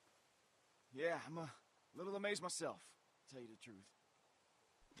 Yeah, I'm a little amazed myself, to tell you the truth.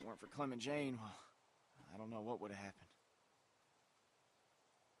 If it weren't for Clem and Jane, well, I don't know what would have happened.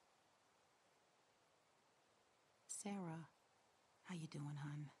 Sarah, how you doing,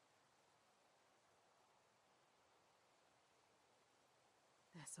 hon?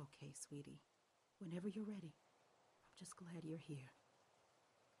 That's okay, sweetie. Whenever you're ready. I'm just glad you're here.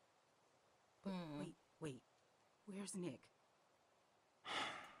 But wait. Where's Nick?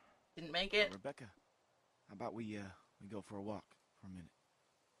 Didn't make it. Rebecca, how about we go for a walk for a minute?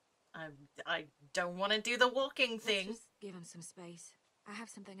 I don't want to do the walking thing. Let's just give him some space. I have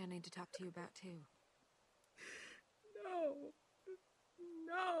something I need to talk to you about, too.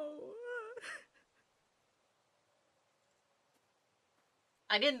 No.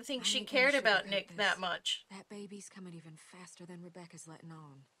 I didn't think I she ain't gonna cared about sugarcoat Nick this. that much. That baby's coming even faster than Rebecca's letting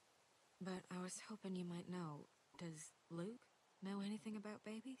on. But I was hoping you might know. Does Luke know anything about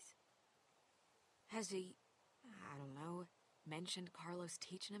babies? Has he, I don't know, mentioned Carlos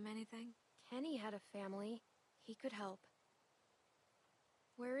teaching him anything? Kenny had a family. He could help.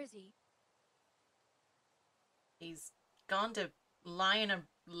 Where is he? He's gone to lie in a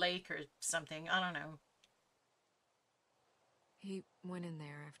lake or something. I don't know. He went in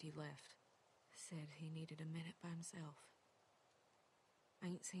there after you left. Said he needed a minute by himself. I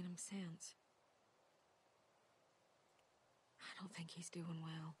ain't seen him since. I don't think he's doing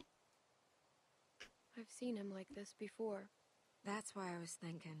well. I've seen him like this before. That's why I was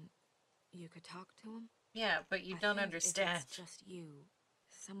thinking you could talk to him. Yeah, but you I don't think understand. If it's just you,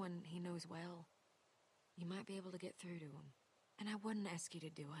 someone he knows well, you might be able to get through to him. And I wouldn't ask you to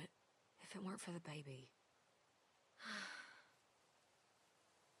do it if it weren't for the baby.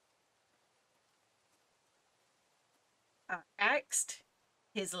 I asked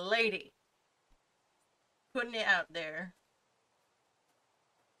his lady. Putting it out there.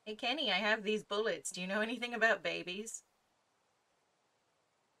 Hey, Kenny, I have these bullets. Do you know anything about babies?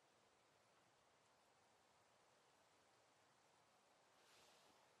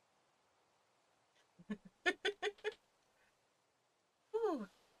 Ooh.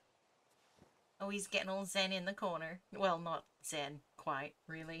 Oh, he's getting all zen in the corner. Well, not zen, quite,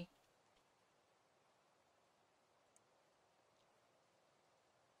 really.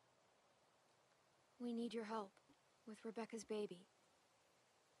 We need your help with Rebecca's baby.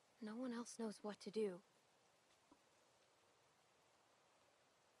 No one else knows what to do.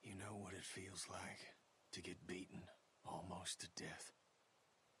 You know what it feels like to get beaten almost to death.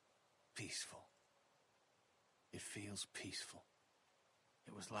 Peaceful. It feels peaceful.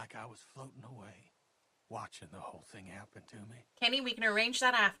 It was like I was floating away, watching the whole thing happen to me. Kenny, we can arrange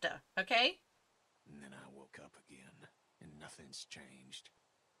that after, okay? And then I woke up again, and nothing's changed.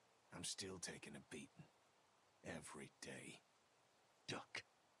 I'm still taking a beating. Every day. Duck,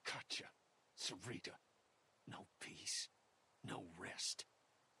 Katjaa, Sarita. No peace. No rest.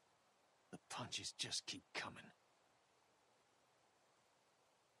 The punches just keep coming.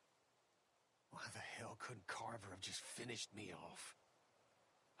 Why the hell couldn't Carver have just finished me off?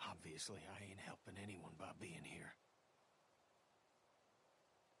 Obviously, I ain't helping anyone by being here.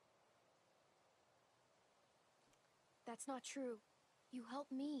 That's not true. You help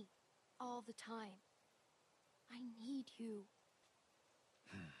me all the time. I need you.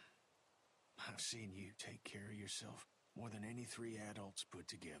 I've seen you take care of yourself more than any 3 adults put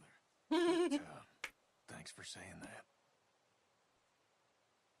together. But, thanks for saying that.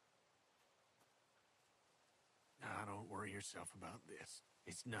 Now, don't worry yourself about this.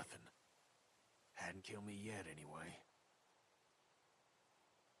 It's nothing. Hadn't killed me yet, anyway.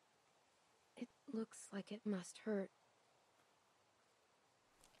 It looks like it must hurt.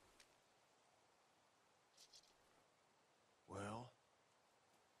 Well,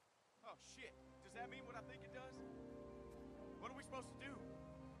 Oh, shit. Does that mean what I think it does? What are we supposed to do?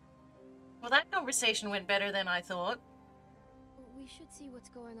 Well, that conversation went better than I thought. We should see what's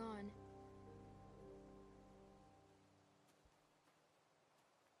going on.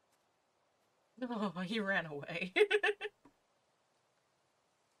 Oh, he ran away.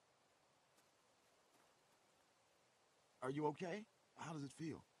 Are you okay? How does it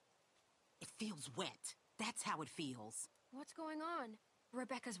feel? It feels wet. That's how it feels. What's going on?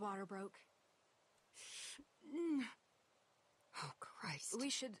 Rebecca's water broke. Oh, Christ. We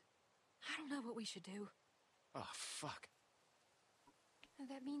should... I don't know what we should do. Oh, fuck.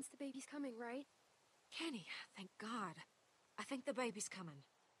 That means the baby's coming, right? Kenny, thank God. I think the baby's coming.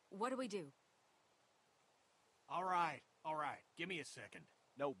 What do we do? All right. Give me a second.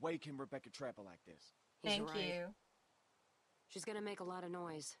 No way can Rebecca travel like this. He's Thank right. you. She's gonna make a lot of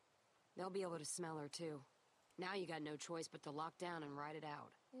noise. They'll be able to smell her, too. Now you got no choice but to lock down and ride it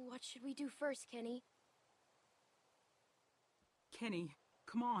out. What should we do first, Kenny? Kenny,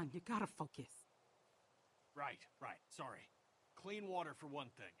 come on, you gotta focus. Right. Sorry. Clean water for one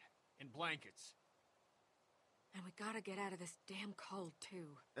thing. And blankets. And we gotta get out of this damn cold,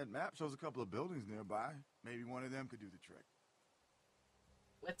 too. That map shows a couple of buildings nearby. Maybe one of them could do the trick.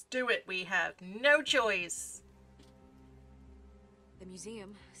 Let's do it. We have no choice. The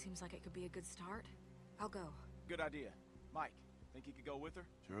museum seems like it could be a good start. I'll go. Good idea. Mike, think you could go with her?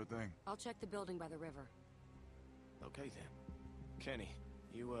 Sure thing. I'll check the building by the river. Okay, then. Kenny,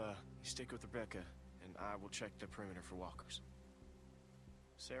 you stick with Rebecca, and I will check the perimeter for walkers.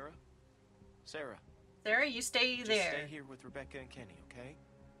 Sarah? Sarah, You stay just there. stay here with Rebecca and Kenny, okay?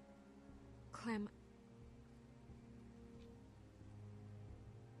 Clem...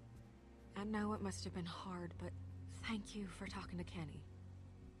 I know it must have been hard, but thank you for talking to Kenny.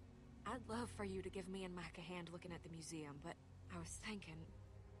 I'd love for you to give me and Mac a hand looking at the museum, but I was thinking,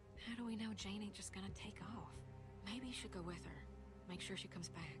 how do we know Jane ain't just gonna take off? Maybe you should go with her. Make sure she comes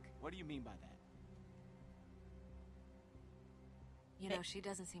back. What do you mean by that? You know, she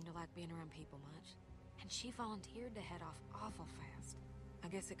doesn't seem to like being around people much. And she volunteered to head off awful fast. I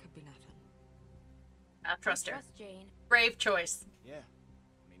guess it could be nothing. I trust her. Trust Jane. Brave choice. Yeah.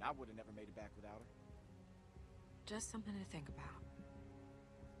 I mean, I would have never made it back without her. Just something to think about.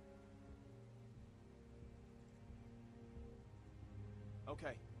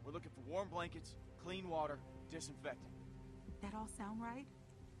 Okay, we're looking for warm blankets, clean water, disinfectant. That all sound right?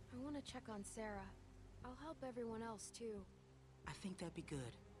 I want to check on Sarah. I'll help everyone else, too. I think that'd be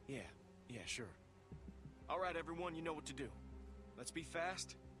good. Yeah, sure. All right, everyone, you know what to do. Let's be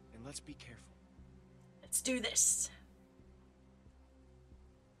fast, and let's be careful. Let's do this.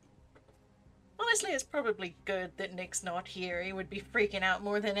 Honestly, it's probably good that Nick's not here. He would be freaking out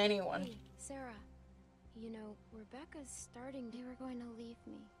more than anyone. Hey, Sarah. You know, Rebecca's starting... They were going to leave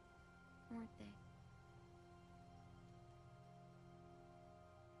me, weren't they?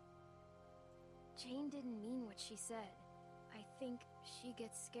 Jane didn't mean what she said. I think she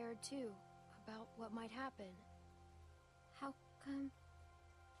gets scared too, about what might happen. How come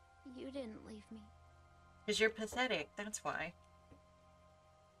you didn't leave me? Because you're pathetic, that's why.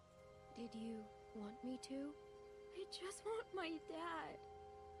 Did you want me to? I just want my dad.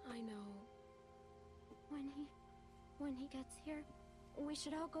 I know. When he gets here, we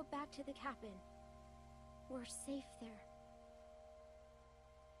should all go back to the cabin. We're safe there.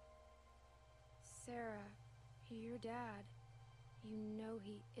 Sarah, your dad, you know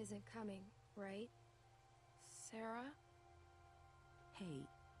he isn't coming, right? Sarah? Hey,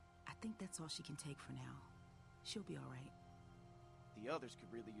 I think that's all she can take for now. She'll be all right. The others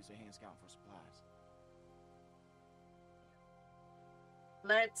could really use a hand scouting for supplies.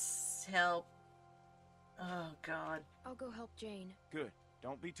 Let's help. Oh, God. I'll go help Jane. Good.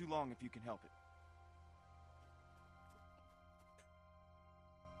 Don't be too long if you can help it.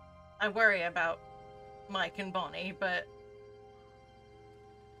 I worry about Mike and Bonnie, but...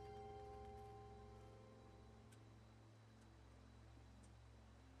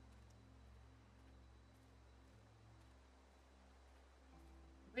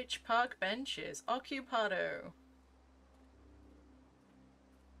 Which park bench is occupado?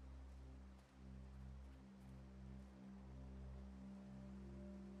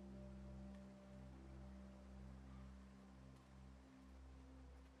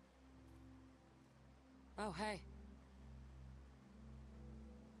 Oh, hey.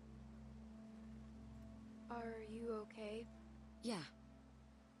 Are you okay? Yeah.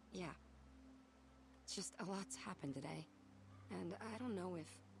 It's just a lot's happened today. And I don't know if...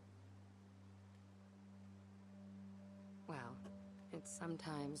 Well, it's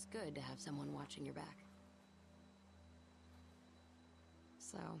sometimes good to have someone watching your back.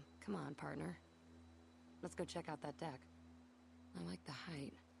 So, come on, partner. Let's go check out that deck. I like the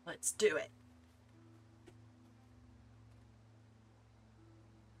height. Let's do it.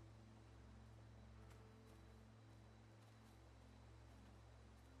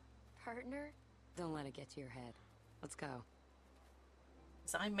 Partner? Don't let it get to your head. Let's go.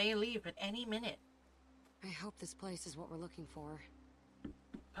 'Cause I may leave at any minute. I hope this place is what we're looking for.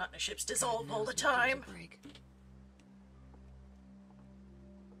 Partnerships God dissolve all knows the what gives a time. break.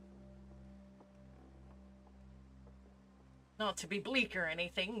 Not to be bleak or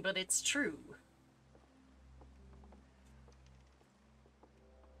anything, but it's true.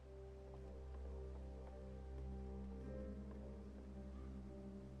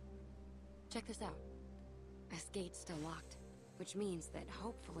 Check this out. This gate's still locked, which means that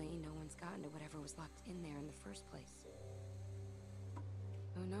hopefully no one's gotten to whatever was locked in there in the first place.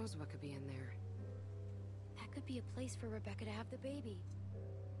 Who knows what could be in there? That could be a place for Rebecca to have the baby.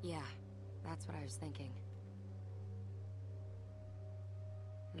 Yeah, that's what I was thinking.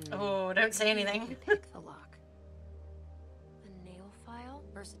 Oh, don't say anything. Pick the lock. A nail file?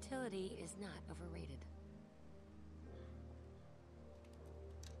 Versatility is not overrated.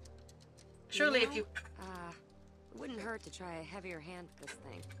 Surely if you... It wouldn't hurt to try a heavier hand with this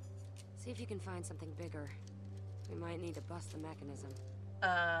thing. See if you can find something bigger. We might need to bust the mechanism.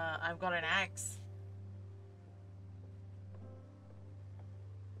 I've got an axe.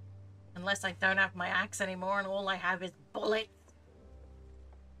 Unless I don't have my axe anymore and all I have is bullets.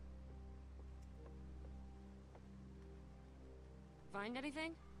 Find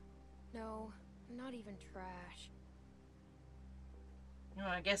anything? No, not even trash. Well,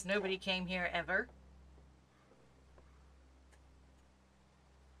 I guess nobody came here ever.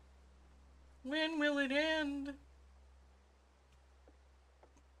 When will it end?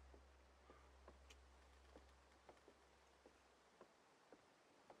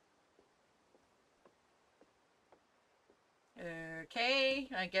 Okay,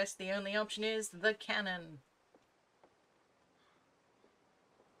 I guess the only option is the cannon.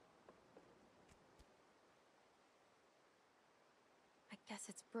 I guess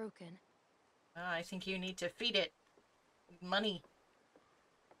it's broken. I think you need to feed it money.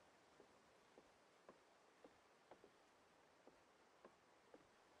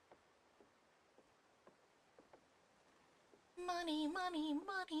 Money, money,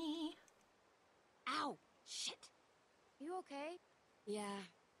 money. Ow! Shit! You okay? Yeah.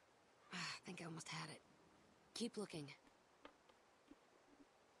 I think I almost had it. Keep looking.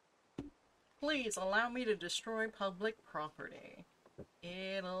 Please allow me to destroy public property.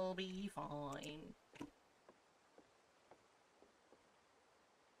 It'll be fine.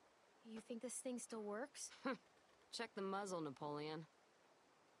 You think this thing still works? Check the muzzle, Napoleon.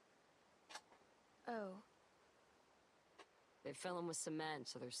 Oh. They fill them with cement,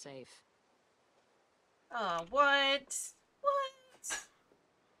 so they're safe. Oh, what? What?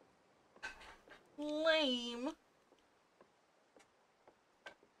 Lame.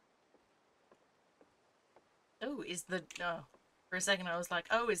 Oh, is the... Oh. For a second I was like,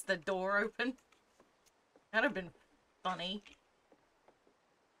 oh, is the door open? That'd have been funny.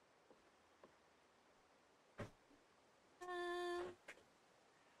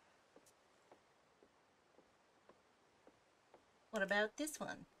 What about this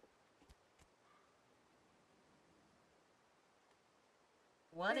one?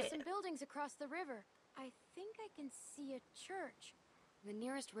 What There's is... some buildings across the river. I think I can see a church. The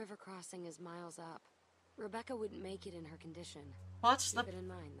nearest river crossing is miles up. Rebecca wouldn't make it in her condition. Watch the... Keep it in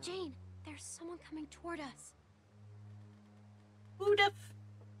mind, though. Jane, there's someone coming toward us. Who the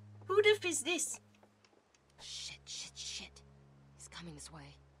f is this? Shit, shit, shit. He's coming this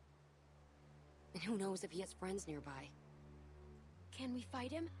way. And who knows if he has friends nearby. Can we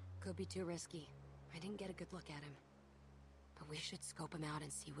fight him? Could be too risky. I didn't get a good look at him. But we should scope him out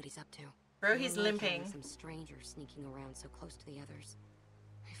and see what he's up to. Bro, he's I don't like having limping. some strangers sneaking around so close to the others.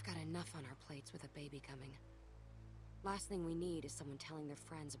 We've got enough on our plates with a baby coming. Last thing we need is someone telling their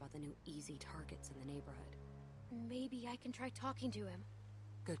friends about the new easy targets in the neighborhood. Maybe I can try talking to him.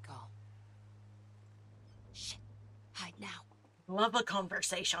 Good call. Shit. Hide now. Love a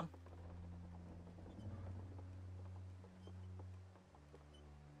conversation.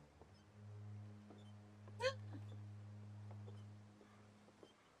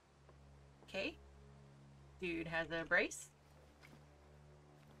 Okay. Dude has a brace.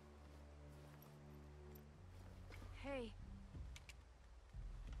 Hey.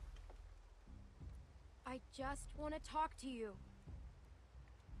 I just want to talk to you.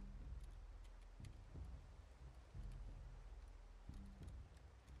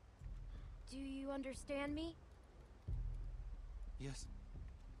 Do you understand me? Yes.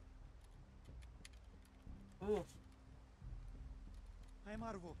 Ooh. I'm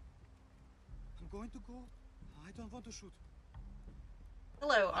Arvo. I'm going to go. I don't want to shoot.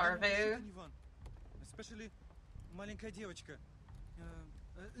 Hello, I don't want to shoot Arvo. anyone. Especially маленькая девочка.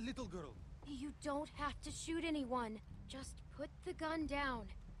 Little girl. You don't have to shoot anyone. Just put the gun down.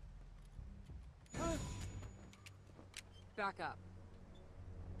 Back up.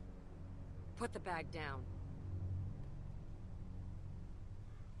 Put the bag down.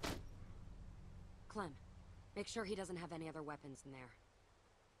 Clem, Make sure he doesn't have any other weapons in there.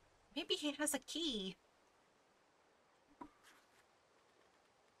 Maybe he has a key.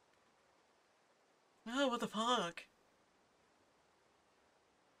 Oh, what the fuck?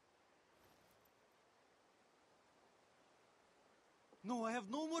 No, I have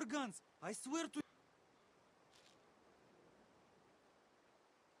no more guns. I swear to...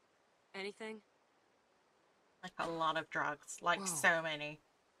 Anything? Like a lot of drugs. Like Whoa. so many.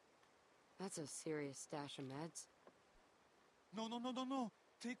 That's a serious stash of meds. No, no, no, no, no.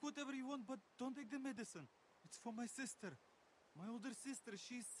 Take whatever you want, but don't take the medicine. It's for my sister. My older sister,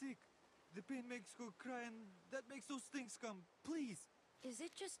 she's sick. The pain makes her cry and that makes those things come. Please. Is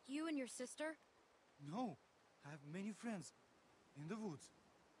it just you and your sister? No. I have many friends. In the woods.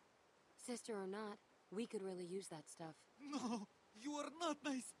 Sister or not, we could really use that stuff. No. You are not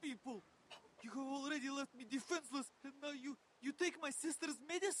nice people. You have already left me defenseless, and now you take my sister's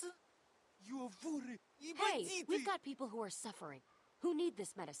medicine? You are worried. Hey, we've got people who are suffering, who need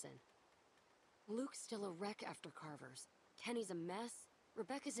this medicine. Luke's still a wreck after Carver's. Kenny's a mess.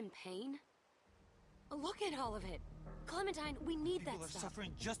 Rebecca's in pain. Look at all of it. Clementine, we need people that are stuff.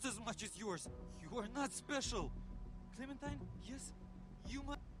 suffering just as much as yours. You are not special. Clementine, yes, you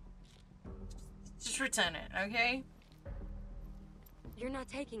must... Just return it, okay? You're not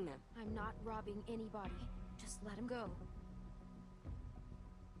taking them. I'm not robbing anybody. Just let him go.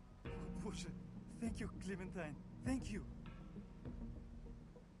 Bosche, thank you, Clementine. Thank you.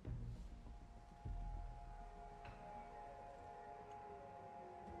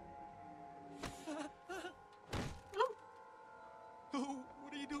 Oh,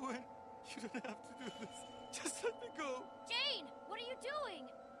 what are you doing? You don't have to do this. Just let me go. Jane, what are you doing?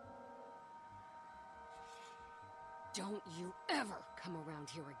 Don't you ever come around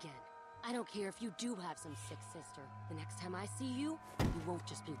here again. I don't care if you do have some sick sister. The next time I see you, you won't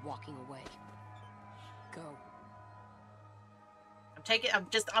just be walking away. Go.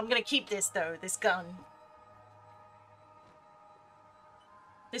 I'm gonna keep this though, this gun.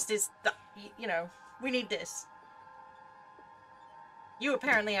 This is, you know, we need this. You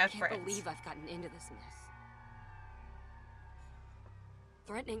apparently have friends. I can't believe I've gotten into this mess.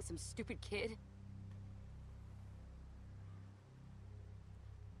 Threatening some stupid kid?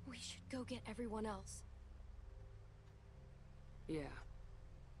 We should go get everyone else. Yeah.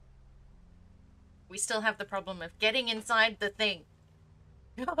 We still have the problem of getting inside the thing.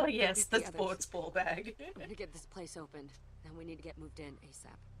 Oh yes, the others. sports ball bag. I'm gonna get this place opened. Then we need to get moved in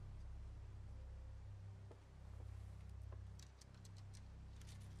ASAP.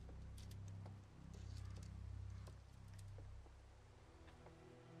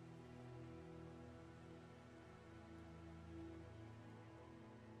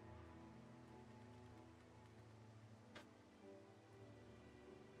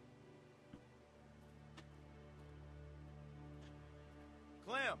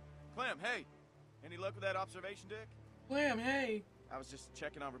 Clem, hey! Any luck with that observation deck? Clem, hey! I was just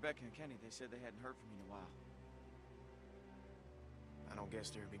checking on Rebecca and Kenny. They said they hadn't heard from you in a while. I don't guess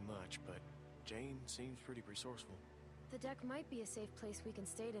there'd be much, but Jane seems pretty resourceful. The deck might be a safe place we can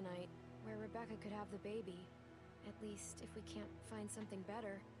stay tonight, where Rebecca could have the baby. At least, if we can't find something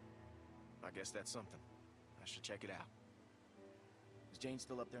better. I guess that's something. I should check it out. Is Jane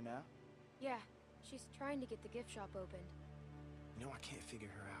still up there now? Yeah, she's trying to get the gift shop opened. You know, I can't figure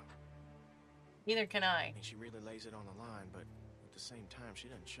her out. Neither can I. I mean, she really lays it on the line, but at the same time, she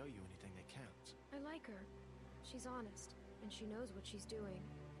doesn't show you anything that counts. I like her. She's honest, and she knows what she's doing.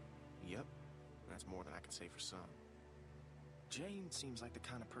 Yep, that's more than I can say for some. Jane seems like the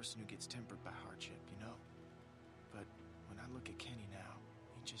kind of person who gets tempered by hardship, you know? But when I look at Kenny now,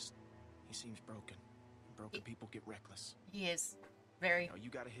 he seems broken. Broken people get reckless. He is. Very. You know, you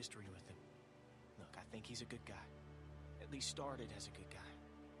got a history with him. Look, I think he's a good guy. At least started as a good guy.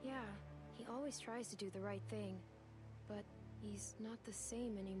 Yeah, he always tries to do the right thing. But he's not the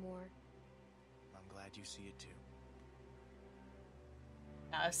same anymore. I'm glad you see it too.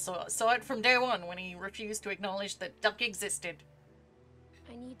 I saw it from day one when he refused to acknowledge that Duck existed.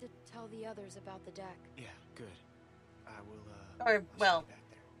 I need to tell the others about the deck. Yeah, good. I will, Or, well, see you back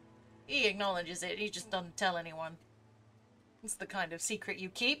there. he acknowledges it, he just doesn't tell anyone. It's the kind of secret you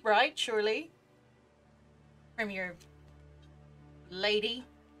keep, right? Surely? From your lady?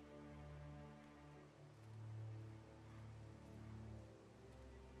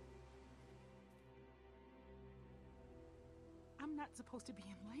 I'm not supposed to be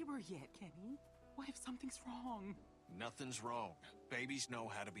in labor yet, Kenny. What if something's wrong? Nothing's wrong. Babies know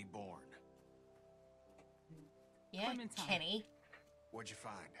how to be born. Yeah, Clementine. Kenny. What'd you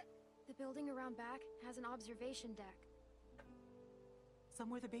find? The building around back has an observation deck.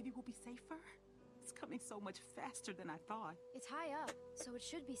 Somewhere the baby will be safer? It's coming so much faster than I thought. It's high up, so it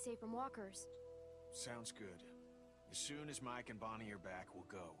should be safe from walkers. Sounds good. As soon as Mike and Bonnie are back, we'll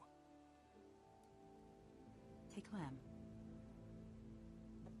go. Hey, Clem.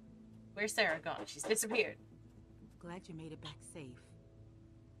 Where's Sarah gone? She's disappeared. Glad you made it back safe.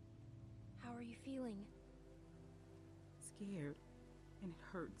 How are you feeling? Scared. And it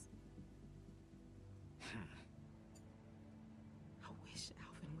hurts. I wish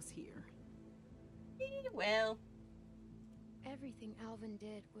Alvin was here. Well, Everything Alvin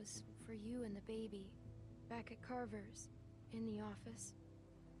did was for you and the baby. Back at Carver's, in the office.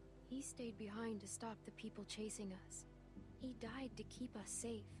 He stayed behind to stop the people chasing us. He died to keep us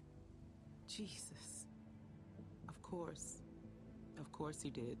safe. Jesus. Of course. Of course he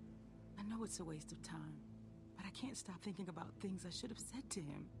did. I know it's a waste of time, but I can't stop thinking about things I should have said to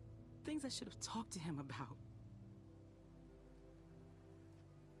him. Things I should have talked to him about.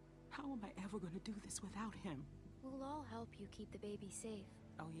 How am I ever going to do this without him? We'll all help you keep the baby safe.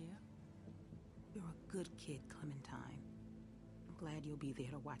 Oh, yeah? You're a good kid, Clementine. I'm glad you'll be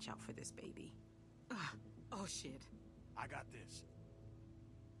there to watch out for this baby. Oh, shit. I got this.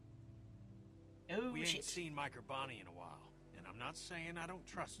 oh We shit. ain't seen Mike or Bonnie in a while, and I'm not saying I don't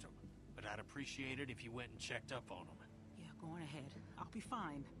trust them, but I'd appreciate it if you went and checked up on them. Yeah, go on ahead. I'll be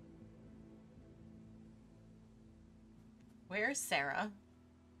fine. Where's Sarah?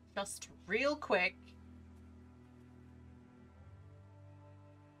 Just real quick.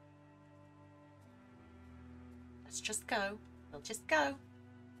 Let's just go. We'll just go.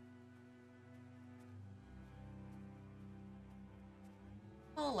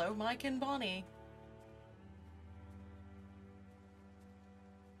 Follow Mike and Bonnie.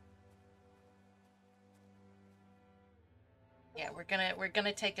 Yeah, we're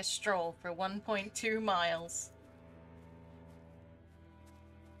gonna take a stroll for 1.2 miles.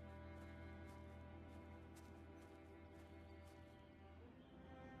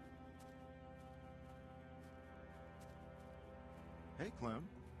 Hey, Clem.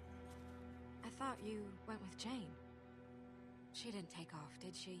 I thought you went with Jane. She didn't take off,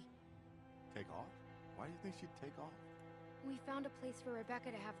 did she? Take off? Why do you think she'd take off? We found a place for Rebecca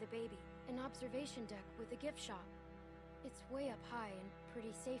to have the baby. An observation deck with a gift shop. It's way up high and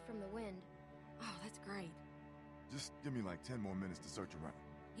pretty safe from the wind. Oh, that's great. Just give me like 10 more minutes to search around.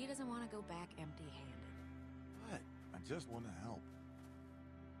 He doesn't want to go back empty-handed. What? I just want to help.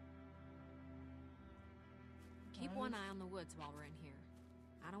 Keep one eye on the woods while we're in here.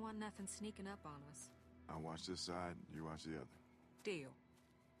 I don't want nothing sneaking up on us. I'll watch this side, you watch the other. Deal.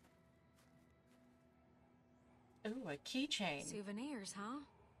 Ooh, a keychain. Souvenirs, huh?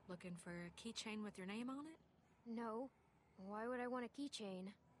 Looking for a keychain with your name on it? No. Why would I want a keychain?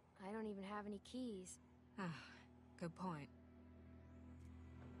 I don't even have any keys. Ah, good point.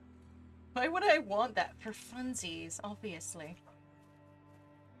 Why would I want that? For funsies, obviously.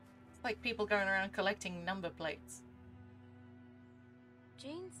 It's like people going around collecting number plates.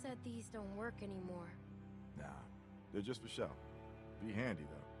 Jane said these don't work anymore. Nah, they're just for show. Be handy,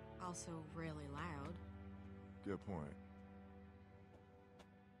 though. Also really loud. Good point.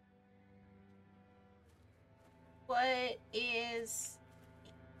 What is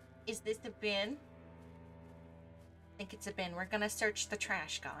this a bin? I think it's a bin. We're gonna search the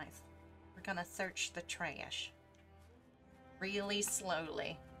trash, guys. We're gonna search the trash. Really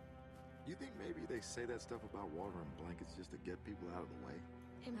slowly. You think maybe they say that stuff about water and blankets just to get people out of the way?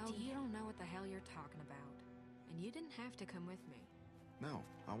 Oh, Empty. you don't know what the hell you're talking about. And you didn't have to come with me. No,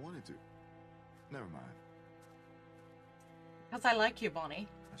 I wanted to. Never mind. Because I like you, Bonnie.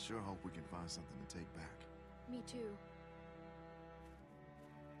 I sure hope we can find something to take back. Me too.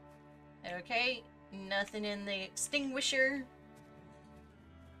 Okay, nothing in the extinguisher.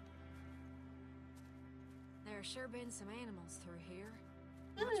 There's sure been some animals through here.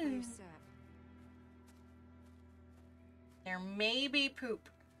 Watch where you step. There may be poop.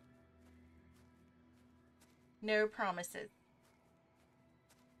 No promises.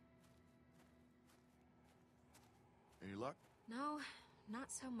 Any luck? No,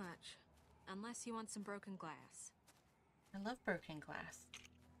 not so much. Unless you want some broken glass. I love broken glass.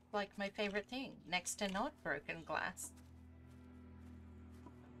 Like my favorite thing, next to not broken glass.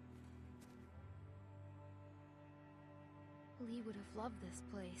 Lee would have loved this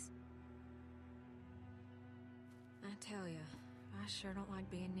place. I tell ya, I sure don't like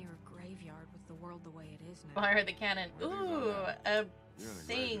being near a graveyard with the world the way it is now. Fire the cannon. Ooh, a You're in a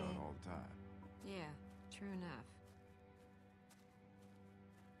thing. graveyard all the time. Yeah, true enough.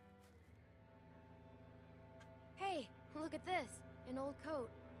 Hey, look at this. An old coat.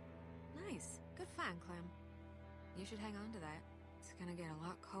 Nice. Good find, Clem. You should hang on to that. It's gonna get a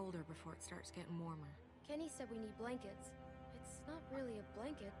lot colder before it starts getting warmer. Kenny said we need blankets. It's not really a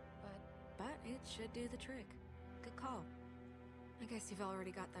blanket, But it should do the trick. Good call. I guess you've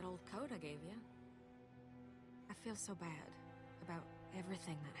already got that old coat I gave you. I feel so bad about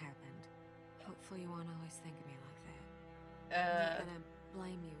everything that happened. Hopefully you won't always think of me like that. I'm not gonna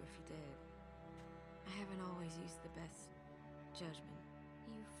blame you if you did. I haven't always used the best judgment.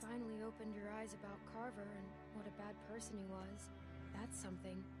 you finally opened your eyes about Carver and what a bad person he was. That's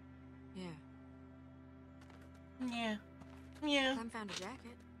something. Yeah. Yeah. Yeah. Clem found a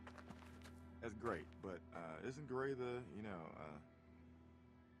jacket. That's great, but isn't Gray the,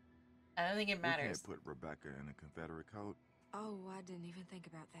 I don't think it we matters. can't put Rebecca in a Confederate coat. Oh, I didn't even think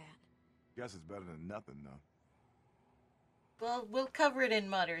about that. Guess it's better than nothing, though. Well, we'll cover it in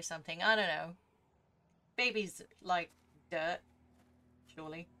mud or something. I don't know. Babies like dirt,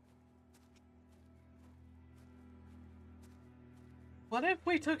 surely. What if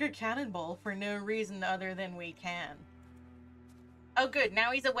we took a cannonball for no reason other than we can? Oh good,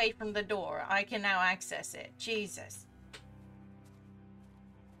 now he's away from the door. I can now access it. Jesus.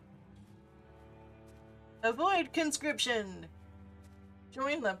 Avoid conscription!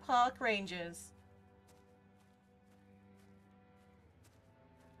 Join the park rangers.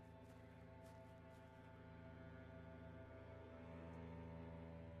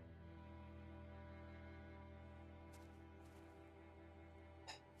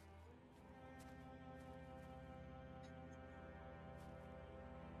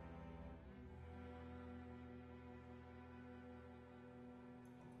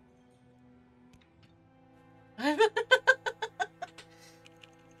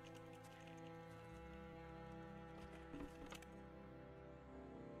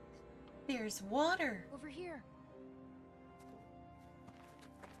 There's water. Over here.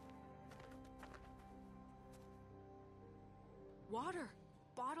 Water.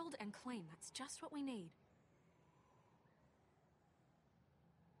 Bottled and clean. That's just what we need.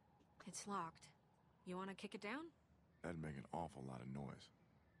 It's locked. You want to kick it down? That'd make an awful lot of noise.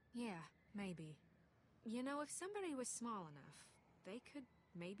 Yeah, maybe. You know, if somebody was small enough, they could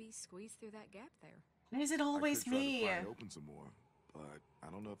maybe squeeze through that gap there. Why is it always I could try me? to pry it open some more, but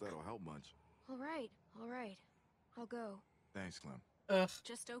I don't know if that'll help much. All right. I'll go. Thanks, Clem. Ugh.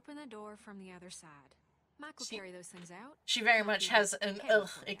 Just open the door from the other side. Mike will carry those things out. She very Might much be has a bit an heavy ugh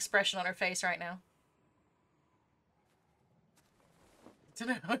for you. expression on her face right now. Don't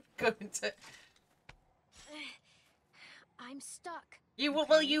know how to go into. I'm stuck. You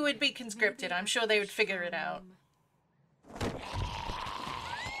well, you would be conscripted. Maybe I'm I sure they could would figure it out.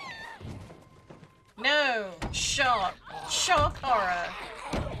 No! Shock! Shock horror!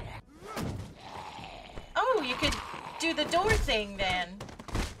 Oh, you could do the door thing then.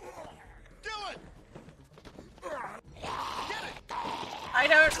 Do it! I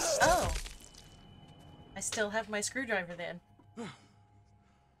don't. Oh. I still have my screwdriver then.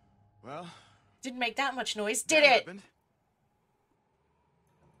 Well, Didn't make that much noise, did that it? happened.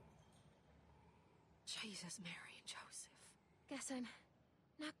 Jesus, Mary and Joseph. Guess I'm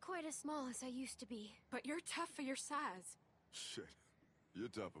not quite as small as I used to be. But you're tough for your size. Shit, you're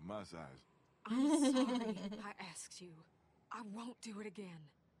tough for my size. I'm sorry I asked you. I won't do it again.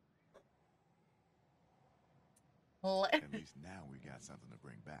 At least now we got something to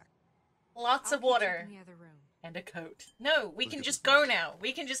bring back. Lots I'll of meet you water. in the other room. And a coat. No, we Look can at just this go mess. now.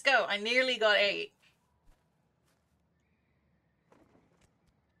 We can just go. I nearly got 8.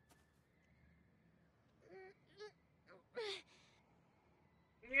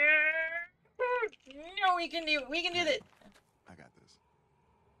 No, we can do that. I got this.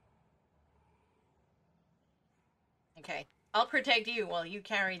 Okay. I'll protect you while you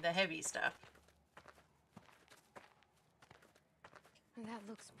carry the heavy stuff. That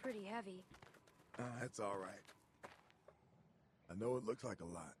looks pretty heavy. That's all right. I know it looks like a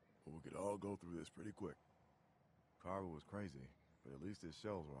lot, but we could all go through this pretty quick. Carver was crazy, but at least his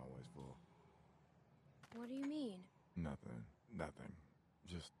shelves were always full. What do you mean? Nothing.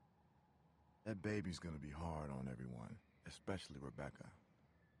 Just that baby's gonna be hard on everyone, especially Rebecca.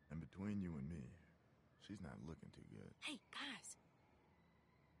 And between you and me, she's not looking too good. Hey, guys.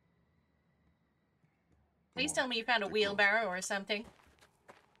 Please Come tell on, me you found a get wheelbarrow or something.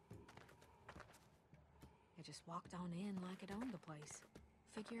 I just walked on in like it owned the place.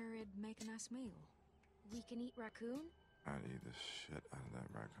 Figure it'd make a nice meal. We can eat raccoon? I'd eat the shit out of that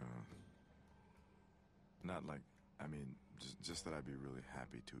raccoon. Not like, I mean, just that I'd be really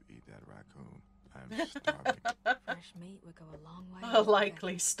happy to eat that raccoon. I'm starving. Fresh meat would go a long way. A with that.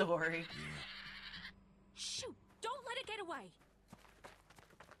 likely story. Shoot! Don't let it get away!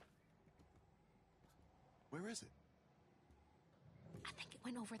 Where is it?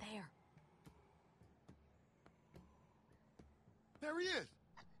 went over there. There he is!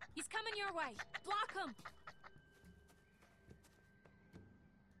 He's coming your way. Block him.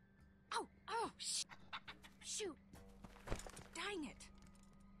 Oh, shoot. Dang it.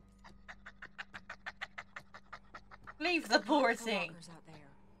 Leave the poor thing. Walkers out there.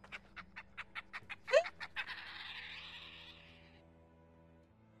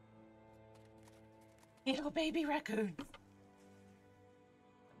 Little baby raccoon.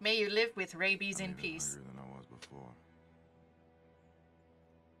 May you live with rabies in peace. I'm hungrier than I was before.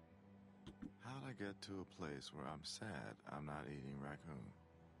 How'd I get to a place where I'm sad I'm not eating raccoon?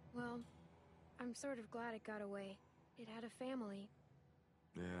 Well, I'm sort of glad it got away. It had a family.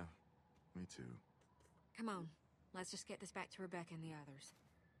 Yeah, me too. Come on. Let's just get this back to Rebecca and the others.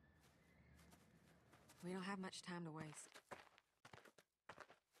 We don't have much time to waste.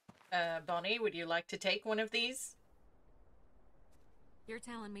 Bonnie, would you like to take one of these? You're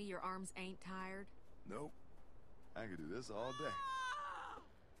telling me your arms ain't tired? Nope. I could do this all day.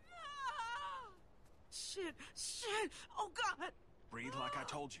 Shit! Oh, God! Breathe like I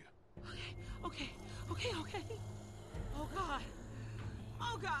told you. Okay. Oh, God.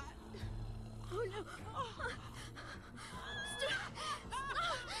 Oh, God. Oh no! Oh.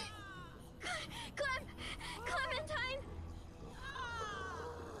 Clementine!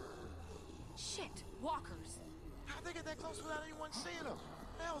 Shit! Walkers! How'd they get that close without anyone seeing them?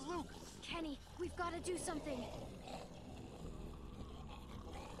 The hell's Luke? Kenny, we've got to do something.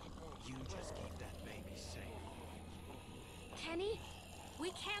 You just keep that baby safe. Kenny? We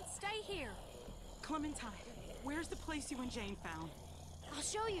can't stay here. Clementine, where's the place you and Jane found? I'll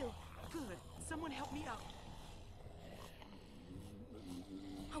show you. Good. Someone help me out.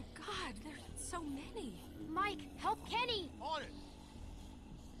 Oh, God, there's so many. Mike, help Kenny! On it!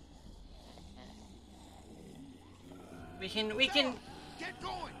 We can Get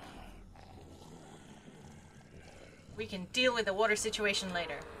going! we can deal with the water situation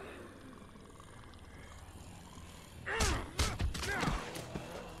later.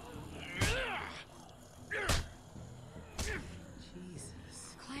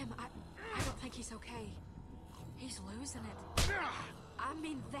 Jesus. Clem, I don't think he's okay. He's losing it. I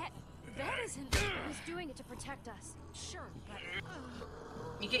mean, that isn't... He's doing it to protect us. Sure, but...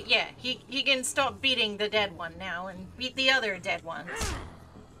 You can, yeah, he can stop beating the dead one now and beat the other dead ones.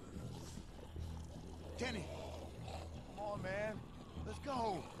 Kenny! Come on, man. Let's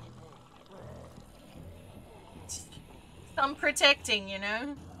go. Some protecting, you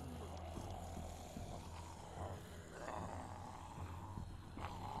know?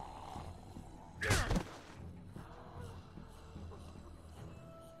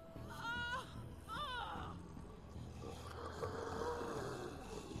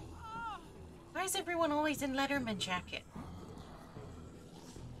 Why is everyone always in Letterman jacket?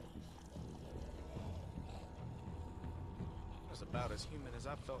 That's about as human as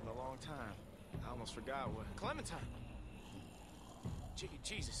I've felt in a long time. I almost forgot what... Clementine!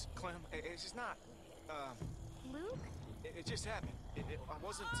 Jesus, Clem, it's just not... Luke? It just happened. I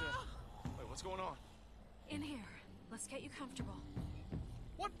wasn't, Wait, what's going on? In here. Let's get you comfortable.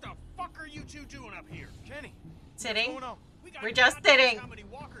 What the fuck are you two doing up here? Kenny! Sitting? What's going on? We're just sitting. How many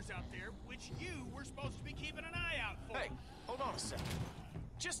walkers out there, which you were supposed to be keeping an eye out for? Hey, hold on a second.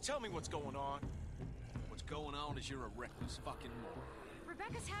 Just tell me what's going on. What's going on is you're a reckless fucking moron.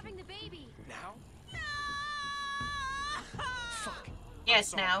 Rebecca's having the baby. Now? Fuck.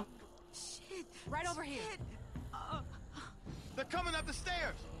 Yes, now. Shit. Right over here. They're coming up the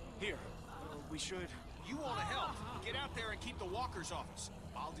stairs. Here. We should... You want to help? Get out there and keep the walkers off us.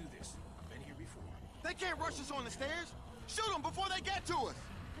 I'll do this. I've been here before. They can't rush us on the stairs. Shoot them before they get to us.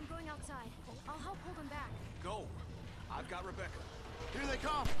 I'm going outside. I'll help hold him back. Go. I've got Rebecca. Here they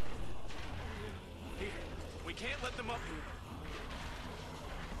come. Here. We can't let them up here.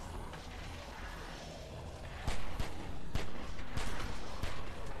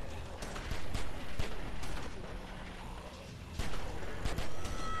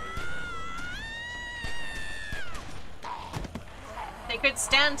 They could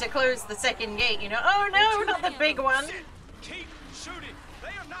stand to close the second gate, you know? Oh no, not the big one! Shit. Keep shooting. They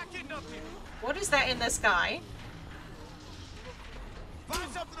are not getting up here. What is that in the sky?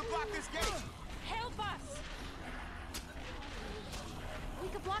 Find something to block this gate. Help us! We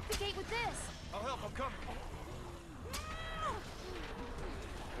could block the gate with this. I'll help. I'm coming.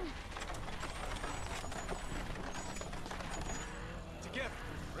 Together.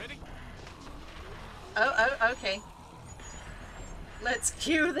 Ready? Oh, okay. Let's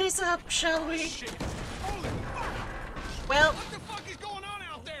cue this up, shall we? Shit. Holy fuck. Well, What the fuck is going on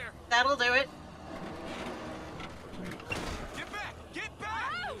out there? that'll do it. Get back! Get back!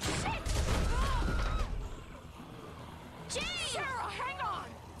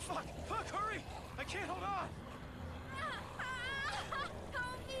 Kid, hold on!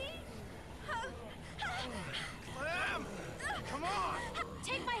 Help me! Clem! Come on!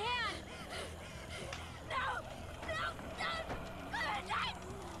 Take my hand! No! No! No!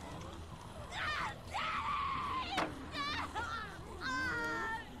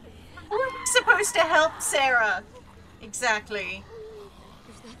 We're supposed to help Sarah. Exactly.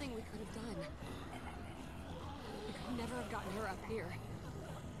 There's nothing we could have done. We could never have gotten her up here.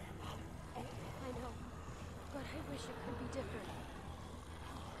 I know, but I wish it could be different.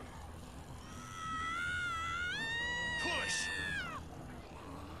 Push!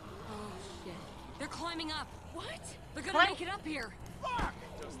 Oh, shit. They're climbing up. What? They're gonna What? make it up here. Fuck!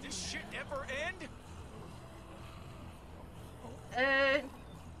 Does this shit ever end?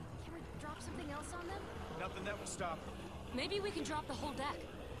 Can we drop something else on them? Nothing that will stop her. Maybe we can drop the whole deck.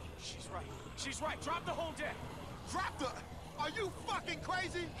 She's right. She's right. Drop the whole deck. Drop the... Are you fucking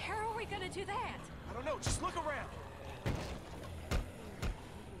crazy? How are we gonna do that? I don't know. Just look around.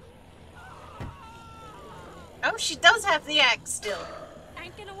 Oh, she does have the axe still.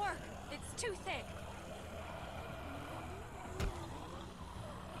 Ain't gonna work. It's too thick.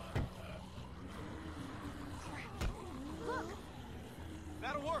 Look!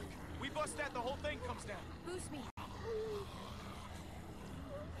 That'll work. We bust that, the whole thing comes down. Boost me.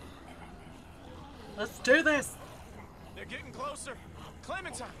 Let's do this. They're getting closer.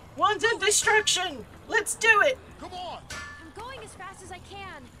 Clementine! Wanted destruction. Let's do it. Come on! I'm going as fast as I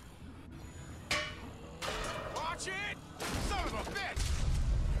can. Watch it! Son of a bitch!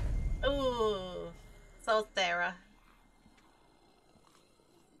 Ooh. So Sarah.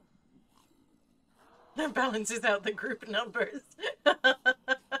 That balances out the group numbers.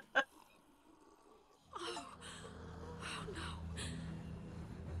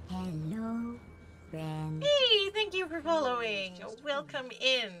 Hello, friend. Hey, thank you for following. Welcome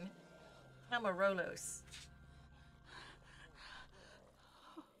in. Amarolos.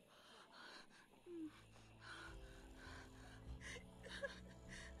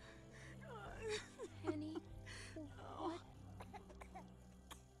 Penny, what?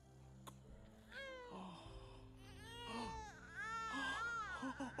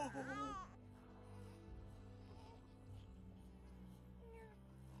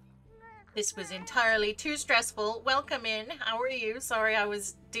 This was entirely too stressful. Welcome in. How are you? Sorry, I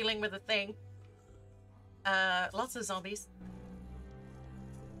was dealing with a thing. Lots of zombies.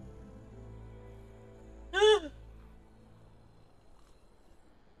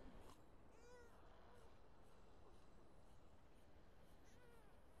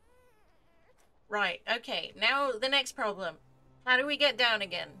 Right, okay. Now the next problem. How do we get down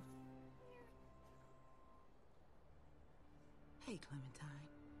again? Hey, Clementine.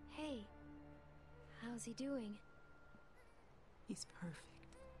 Hey, how's he doing? He's perfect.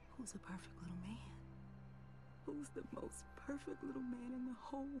 Who's a perfect little man? Who's the most perfect little man in the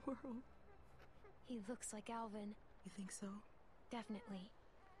whole world? He looks like Alvin. You think so? Definitely.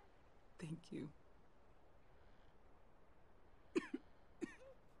 Thank you.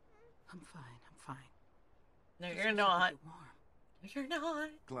 I'm fine. I'm fine. No, Just you're wish I could not. get warm. You're not.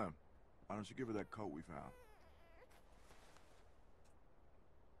 Clem, why don't you give her that coat we found?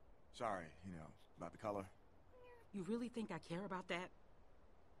 Sorry, you know, about the color. You really think I care about that?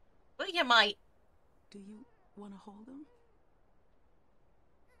 Well, you might. Do you want to hold him?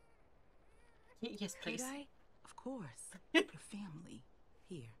 Yes, please. Could I? Of course. Your family.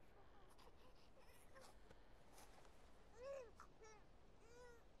 Here.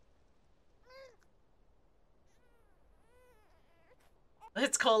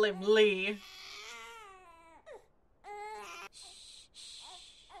 Let's call him Lee.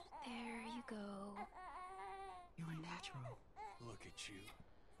 There you go. You're a natural. Look at you,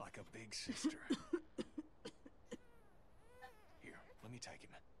 like a big sister. Here, let me take him.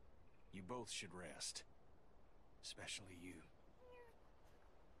 You both should rest. Especially you.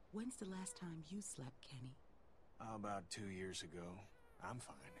 When's the last time you slept, Kenny? About 2 years ago. I'm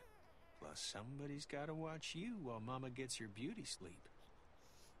fine. Plus, somebody's gotta watch you while Mama gets her beauty sleep.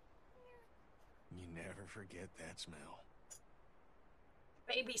 You never forget that smell.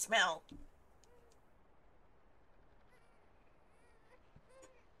 Baby smell.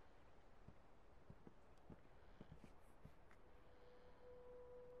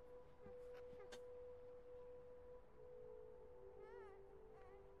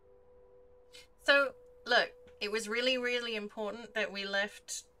 So, look, it was really, really important that we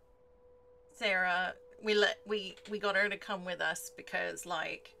left Sarah. We got her to come with us because,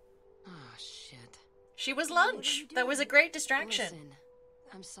 like, Oh, shit. she was What are lunch. you That was a doing? great distraction. Listen,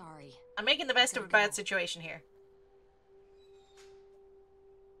 I'm sorry. I'm making the best of a gotta bad go. situation here.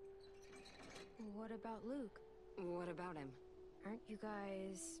 What about Luke? What about him? Aren't you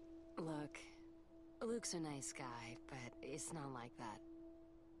guys... Look, Luke's a nice guy, but it's not like that.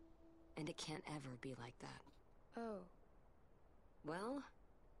 And it can't ever be like that. Oh. Well,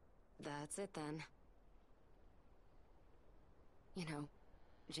 that's it then. You know,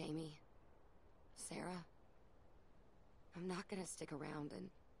 Jamie, Sarah, I'm not gonna stick around and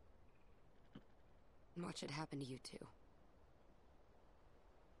watch it happen to you two.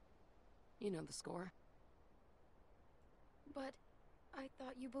 You know the score. But I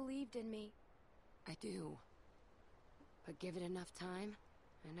thought you believed in me. I do. But give it enough time,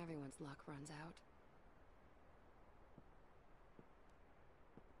 and everyone's luck runs out.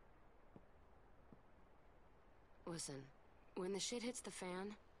 Listen, when the shit hits the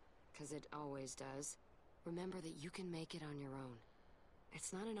fan, 'cause it always does, remember that you can make it on your own.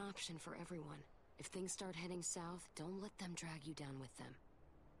 It's not an option for everyone. If things start heading south, don't let them drag you down with them.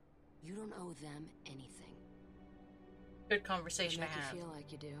 You don't owe them anything. Good conversation to Make you have. feel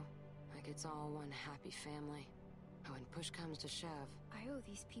like you do. Like it's all one happy family. And when push comes to shove... I owe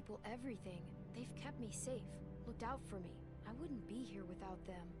these people everything. They've kept me safe, looked out for me. I wouldn't be here without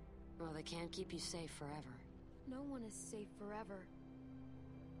them. Well, they can't keep you safe forever. No one is safe forever.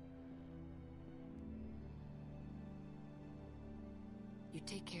 You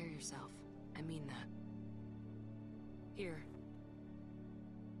take care of yourself. I mean that. Here.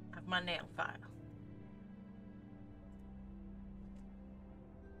 Have my nail file.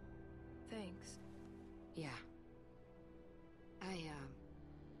 Thanks. Yeah.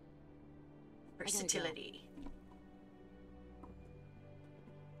 Versatility.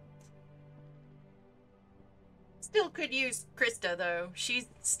 Still could use Krista though. She's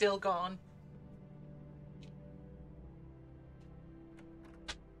still gone.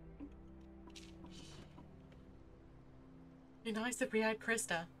 Be nice if we had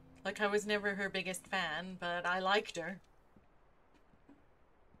Krista. Like, I was never her biggest fan, but I liked her.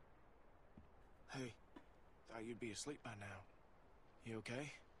 Hey, thought you'd be asleep by now. You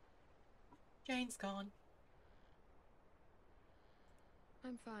okay? Jane's gone.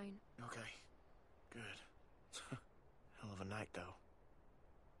 I'm fine. Okay. Good. Hell of a night, though.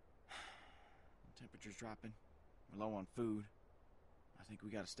 Temperature's dropping. We're low on food. I think we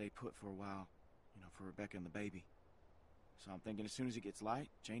gotta stay put for a while. You know, for Rebecca and the baby. So I'm thinking as soon as it gets light,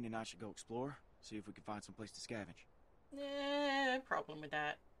 Jane and I should go explore, see if we can find some place to scavenge. Problem with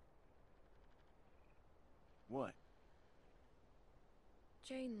that. What?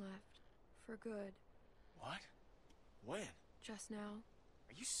 Jane left. For good. What? When? Just now.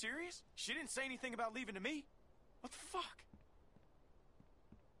 Are you serious? She didn't say anything about leaving to me? What the fuck?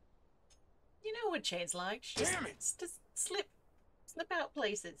 You know what Jane's like. She Damn it! Just slip out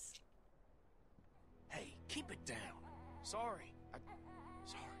places. Hey, keep it down. Sorry.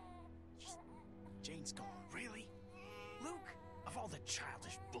 Sorry. Jane's gone. Really? Luke? Of all the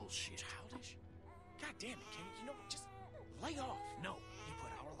childish bullshit. Childish? God damn it, Kenny. You know what? Just lay off. No, you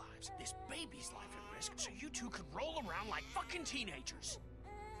put our lives, this baby's life at risk, so you two could roll around like fucking teenagers.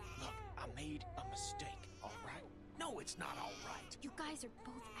 Look, I made a mistake, all right? No, it's not all right. You guys are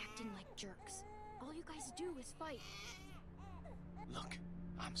both acting like jerks. All you guys do is fight. Look,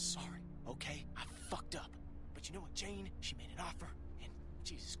 I'm sorry, okay? I fucked up. But you know what, Jane? She made an offer, and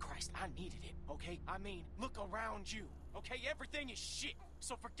Jesus Christ, I needed it, okay? I mean, look around you, okay? Everything is shit.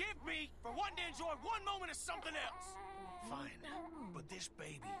 So forgive me for wanting to enjoy one moment of something else. Fine, but this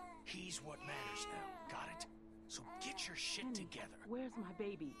baby, he's what matters now, got it? So get your shit together. Where's my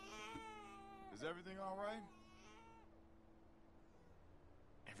baby? Is everything all right?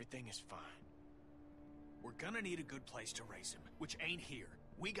 Everything is fine. We're gonna need a good place to raise him, which ain't here.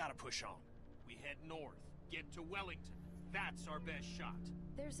 We gotta push on. We head north, get to Wellington. That's our best shot.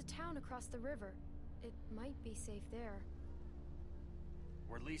 There's a town across the river. It might be safe there.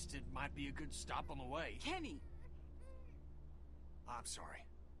 Or at least it might be a good stop on the way. Kenny! I'm sorry.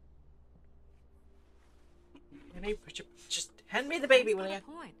 Just hand me the baby, will That's you? a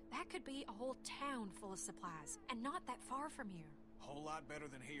good point. That could be a whole town full of supplies, and not that far from here. Whole lot better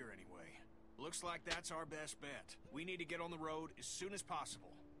than here, anyway. Looks like that's our best bet. We need to get on the road as soon as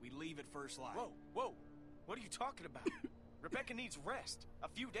possible. We leave at first light. Whoa, whoa. What are you talking about? Rebecca needs rest. A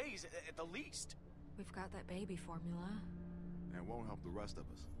few days at the least. We've got that baby formula. And won't help the rest of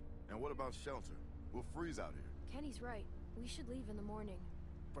us. And what about shelter? We'll freeze out here. Kenny's right. We should leave in the morning.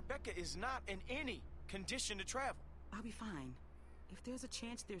 Rebecca is not in any condition to travel. I'll be fine. If there's a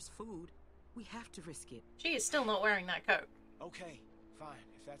chance there's food, we have to risk it. She is still not wearing that coat. Okay, fine,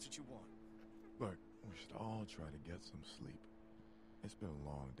 if that's what you want. Look, we should all try to get some sleep. It's been a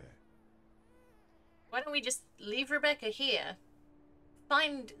long day. Why don't we just leave Rebecca here,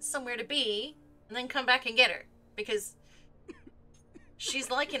 find somewhere to be, and then come back and get her. Because she's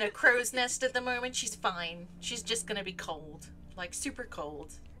like in a crow's nest at the moment. She's fine. She's just gonna be cold. Like, super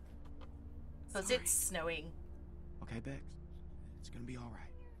cold. Because it's snowing. Okay, Bex. It's gonna be alright.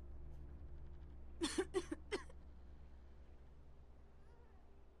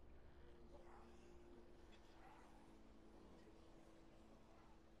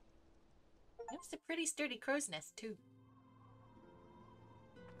 It's a pretty sturdy crow's nest, too.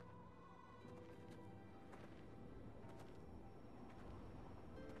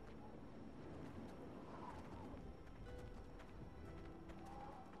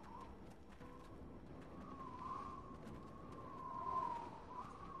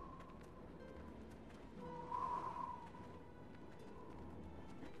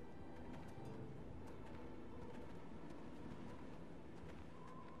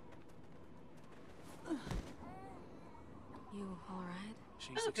 You alright?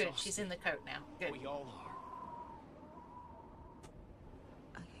 She's Oh, good. exhausted. She's in the coat now. Good. We all are.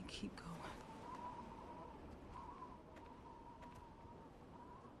 I can keep going.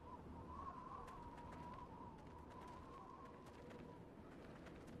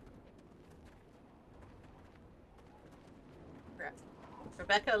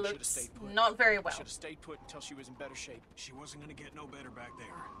 Rebecca Should've looks stayed put. not very well. Should have stayed put until she was in better shape. She wasn't gonna get no better back there.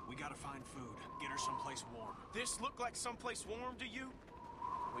 We gotta find food. Get her someplace warm. This look like someplace warm to you?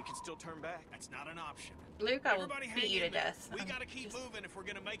 We can still turn back. That's not an option. Luke, I will Everybody beat hang you to in there. death. We gotta keep moving if we're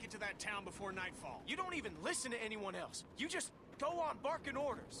gonna make it to that town before nightfall. You don't even listen to anyone else. You just go on barking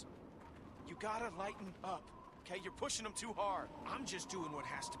orders. You gotta lighten up, okay? You're pushing them too hard. I'm just doing what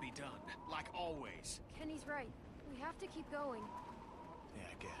has to be done, like always. Kenny's right. We have to keep going. Yeah,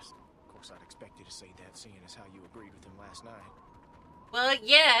 I guess. Of course, I'd expect you to say that, seeing as how you agreed with him last night. Well,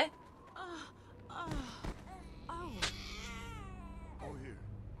 yeah. Oh. Oh, here.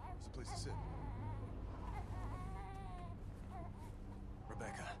 It's a place to sit.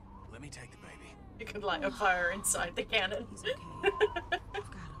 Rebecca, let me take the baby. You can light a fire inside the cannon. He's okay. I've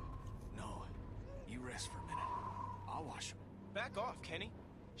got him. No, you rest for a minute. I'll wash him. Back off, Kenny.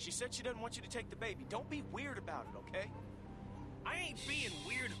 She said she doesn't want you to take the baby. Don't be weird about it, okay? I ain't being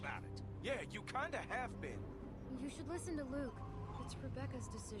weird about it. Yeah, you kinda have been. You should listen to Luke. It's Rebecca's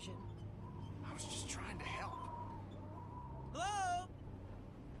decision. I was just trying to help. Hello?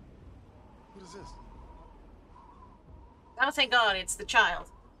 What is this? Oh, thank God, it's the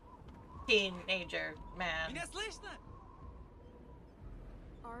child. Teenager man. Меня слышно?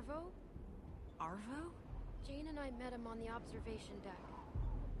 Arvo? Arvo? Jane and I met him on the observation deck.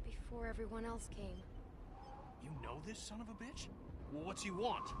 Before everyone else came. You know this son of a bitch? Well, what's he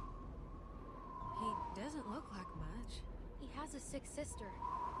want? He doesn't look like much. He has a sick sister.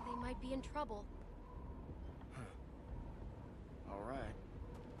 They might be in trouble. All right.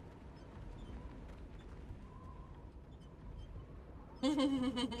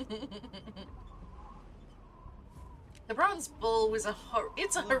 The Bronze Bull was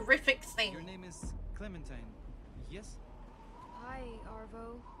it's a horrific thing. Your name is Clementine, yes? Hi,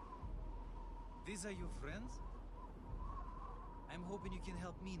 Arvo. These are your friends? I'm hoping you can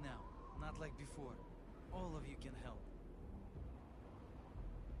help me now, not like before. All of you can help.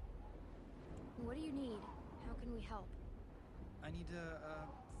 What do you need? How can we help? I need,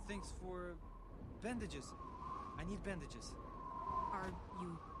 things for bandages. I need bandages. Are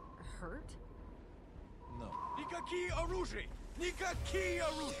you hurt? No. Никакие оружия! Никакие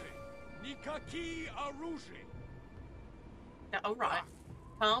оружия! Никакие оружия! Alright.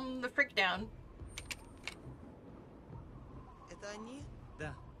 Calm the frick down. Это они?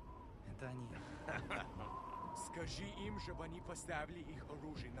 Да, это они. Скажи им, чтобы они поставили их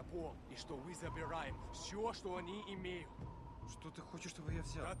оружие на пол, и что мы забираем все, что они имеют. Что ты хочешь, чтобы я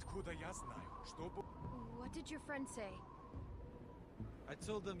взял? Откуда я знаю? Чтобы... What did your friend say? I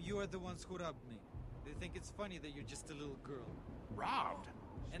told them you are the ones who robbed me. They think it's funny that you're just a little girl. Robbed?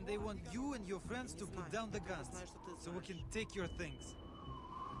 And they want you and your friends to put down the guns, so we can take your things.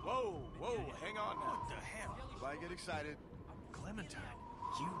 Whoa, hang on now. What the hell? Why get excited? Clementine,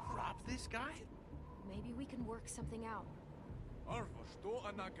 you robbed this guy? Maybe we can work something out. Арва, что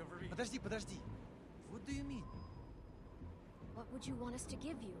она говорит? Подожди. What do you mean? What would you want us to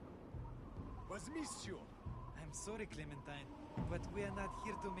give you? Возьми все. I'm sorry, Clementine, but we are not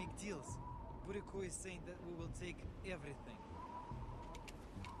here to make deals. Buriko is saying that we will take everything.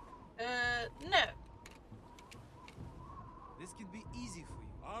 No. This can be easy for you.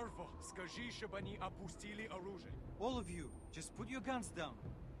 Арва, скажи, чтобы они опустили оружие. All of you, just put your guns down.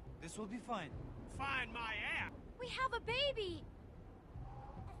 This will be fine. Find my ass! We have a baby!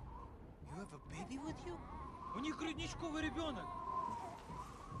 You have a baby with you? У них грудничковый ребенок.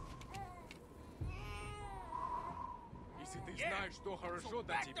 знаешь, что хорошо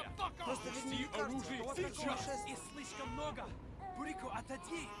для тебя. Просто ведь мне Пусти не кажется, оружие что у вас такого сейчас. шествия слишком много. Бурико,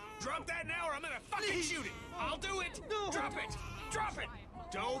 отойди. Drop that now or I'm gonna fucking shoot it! I'll do it! Drop it! Drop it!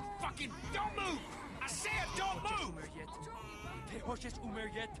 Don't move! I said don't move! Ты хочешь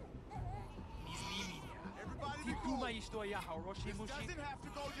умереть? Не зли меня. Ты думаешь, что я хороший мужчина?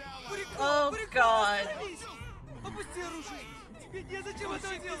 Бурико, Oh Бурико, God. остановись! Опусти оружие! Тебе незачем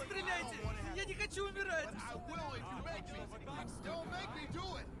этого делать! Не стреляйте! Я не хочу умирать! Don't make me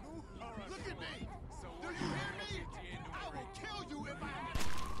do it! Look at me! Do you hear me? I will kill you if I...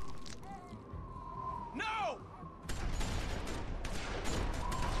 No!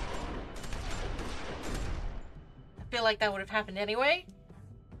 I feel like that would have happened anyway.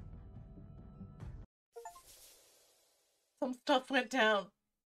 Some stuff went down.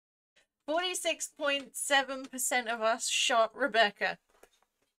 46.7% of us shot Rebecca.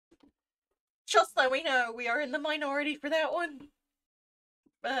 Just so we know, we are in the minority for that one.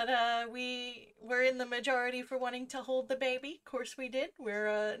 But we were in the majority for wanting to hold the baby. Of course we did. We're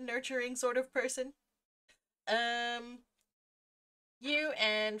a nurturing sort of person. You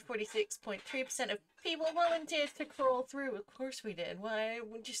and 46.3% of people volunteered to crawl through. Of course we did. Why?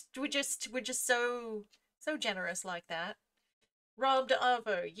 We're just so generous like that. Robbed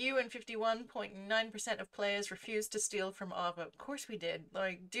Avo. You and 51.9% of players refused to steal from Avo. Of course we did.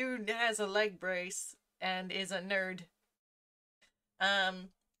 Like, dude has a leg brace and is a nerd.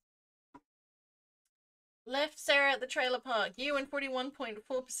 Left Sarah at the trailer park. You and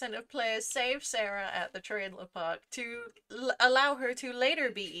 41.4% of players saved Sarah at the trailer park to allow her to later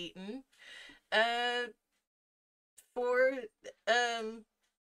be eaten. For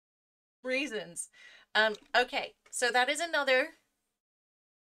reasons. Okay, so that is another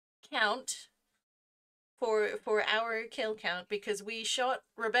count for our kill count because we shot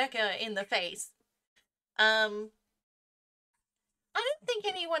Rebecca in the face. I don't think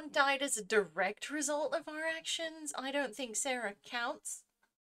anyone died as a direct result of our actions. I don't think Sarah counts.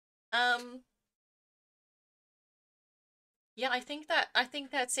 Yeah, I think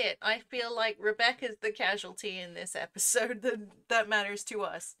that's it. I feel like Rebecca's the casualty in this episode that matters to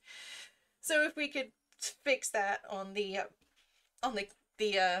us. So if we could fix that on the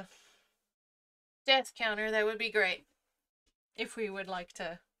death counter, that would be great. If we would like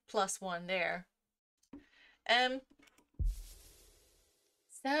to +1 there.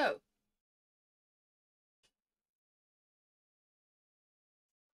 So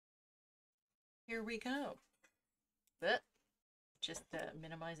here we go. But just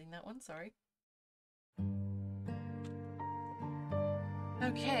minimizing that one, sorry.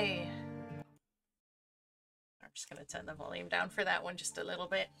 Okay. I'm just gonna turn the volume down for that one just a little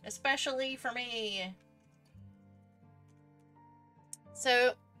bit, especially for me.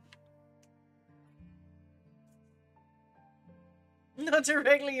 So, not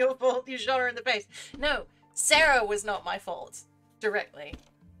directly your fault, you shot her in the face. No, Sarah was not my fault, directly.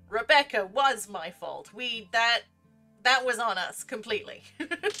 Rebecca was my fault. That was on us, completely.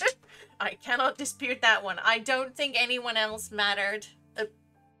 I cannot dispute that one. I don't think anyone else mattered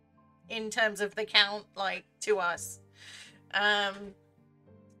in terms of the count, like, to us. I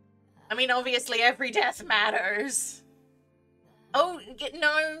mean, obviously every death matters. Oh,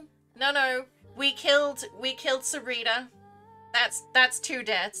 no. We killed Sarita. That's 2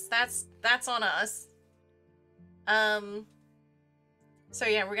 deaths. That's on us. So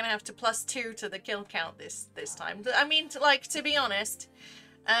yeah, we're gonna have to +2 to the kill count this time. I mean, to be honest,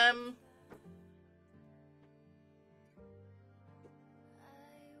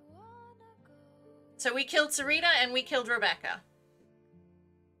 so we killed Sarita and we killed Rebecca.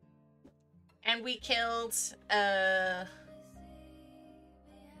 And we killed,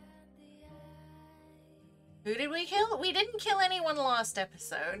 who did we kill? We didn't kill anyone last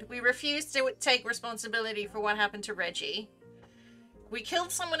episode. We refused to take responsibility for what happened to Reggie. We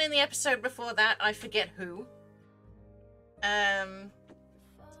killed someone in the episode before that. I forget who. And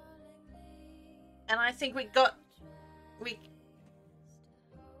I think we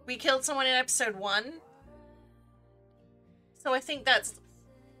killed someone in episode 1. So I think that's...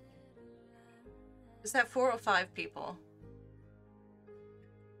 Is that 4 or 5 people?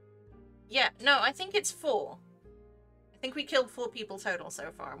 Yeah, no, I think it's 4. I think we killed 4 people total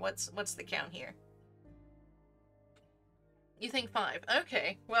so far. What's the count here? You think 5?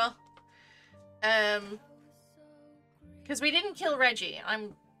 Okay, well, because we didn't kill Reggie.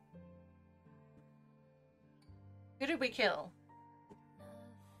 Who did we kill?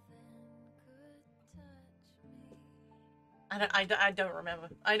 I don't remember.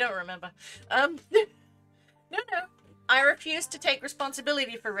 I don't remember. No. I refuse to take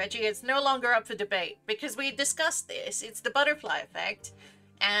responsibility for Reggie. It's no longer up for debate because we discussed this. It's the butterfly effect.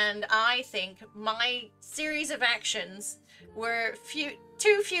 And I think my series of actions were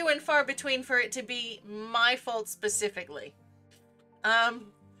too few and far between for it to be my fault specifically.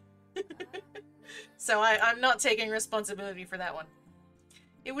 So I'm not taking responsibility for that one.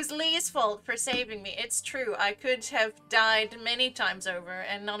 It was Lee's fault for saving me. It's true. I could have died many times over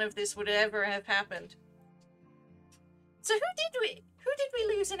and none of this would ever have happened. So who did we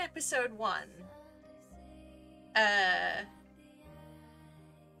lose in episode 1?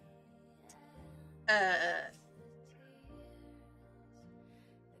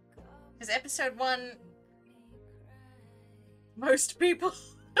 Because episode 1, most people,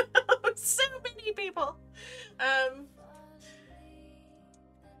 so many people.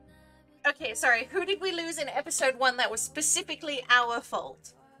 Okay, sorry. Who did we lose in episode 1 that was specifically our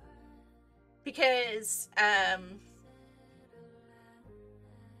fault? Because,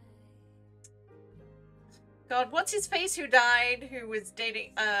 God, what's his face who died, who was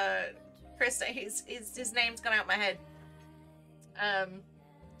dating, Krista? His name's gone out my head.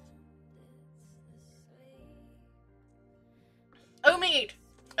 Omid!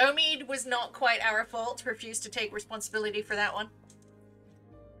 Omid was not quite our fault. Refused to take responsibility for that one.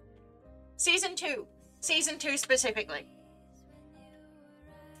 Season 2. Season 2 specifically.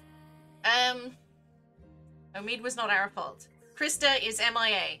 Omid was not our fault. Krista is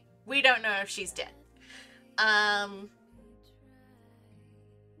MIA. We don't know if she's dead. Omid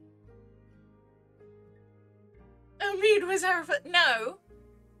was our fault. No.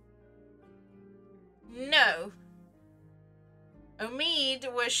 No.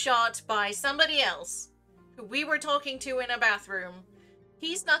 Omid was shot by somebody else who we were talking to in a bathroom.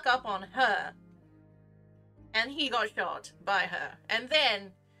 He snuck up on her. And he got shot by her. And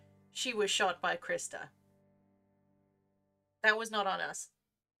then she was shot by Krista. That was not on us.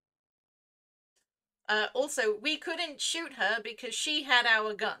 Also, we couldn't shoot her because she had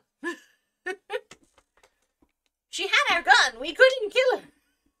our gun. She had our gun! We couldn't kill her!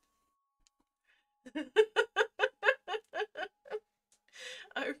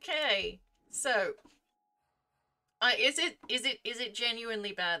 Okay, so is it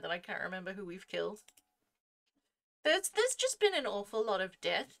genuinely bad that I can't remember who we've killed? There's just been an awful lot of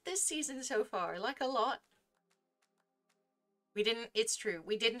death this season so far, like a lot. It's true,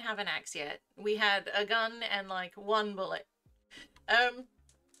 we didn't have an axe yet. We had a gun and like 1 bullet.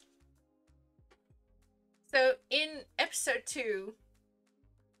 So in episode 2,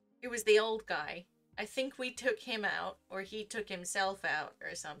 it was the old guy. I think we took him out, or he took himself out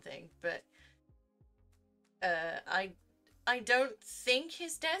or something, but I don't think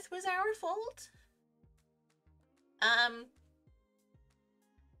his death was our fault. I'm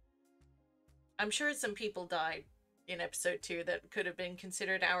sure some people died in episode 2 that could have been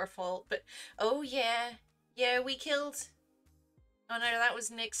considered our fault, but oh yeah, we killed. Oh no, that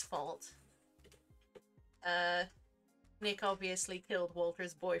was Nick's fault. Nick obviously killed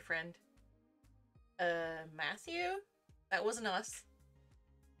Walter's boyfriend. Matthew? That wasn't us.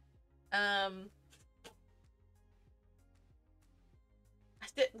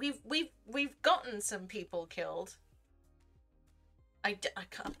 We've gotten some people killed. I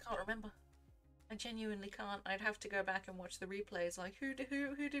can't remember. I genuinely can't. I'd have to go back and watch the replays. Like, who did we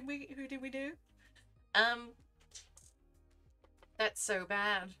do? That's so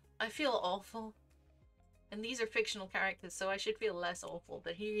bad. I feel awful. And these are fictional characters, so I should feel less awful.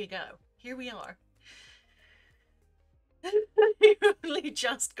 But here you go. Here we are. You only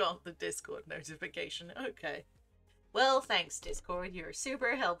just got the Discord notification. Okay. Well, thanks, Discord. You're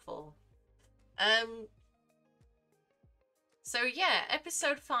super helpful. So yeah,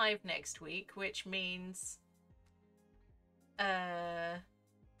 episode 5 next week, which means yeah.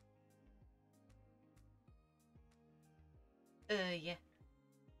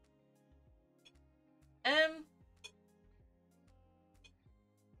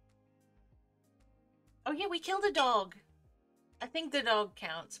 Oh yeah, we killed a dog. I think the dog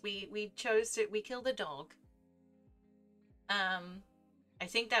counts. We killed a dog. I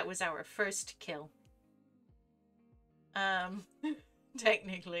think that was our first kill.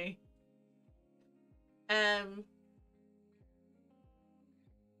 Technically.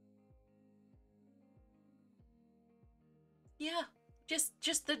 Yeah,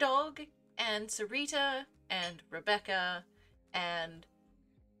 just the dog and Sarita and Rebecca and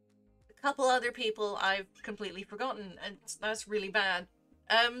a couple other people I've completely forgotten, and that's really bad.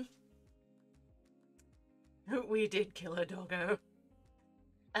 We did kill a doggo.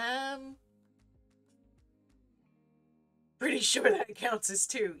 pretty sure that counts as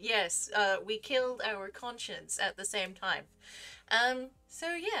 2. Yes, we killed our conscience at the same time.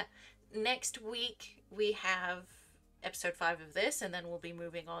 So yeah, next week we have episode 5 of this, and then we'll be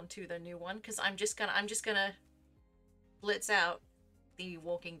moving on to the new one, because I'm just gonna blitz out the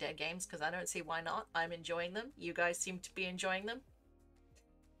Walking Dead games, because I don't see why not. I'm enjoying them. You guys seem to be enjoying them.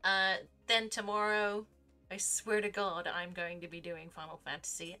 Then tomorrow, I swear to God, I'm going to be doing Final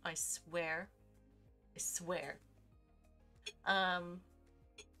Fantasy. I swear. I swear. And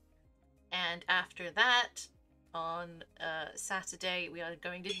after that, on Saturday, we are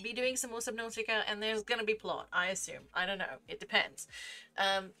going to be doing some more Subnautica, and there's going to be plot, I assume. I don't know. It depends.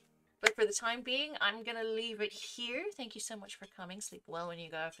 But for the time being, I'm going to leave it here. Thank you so much for coming. Sleep well when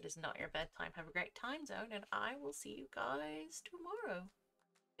you go if it is not your bedtime. Have a great time zone, and I will see you guys tomorrow.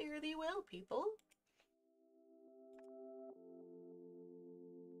 Fare thee well, people.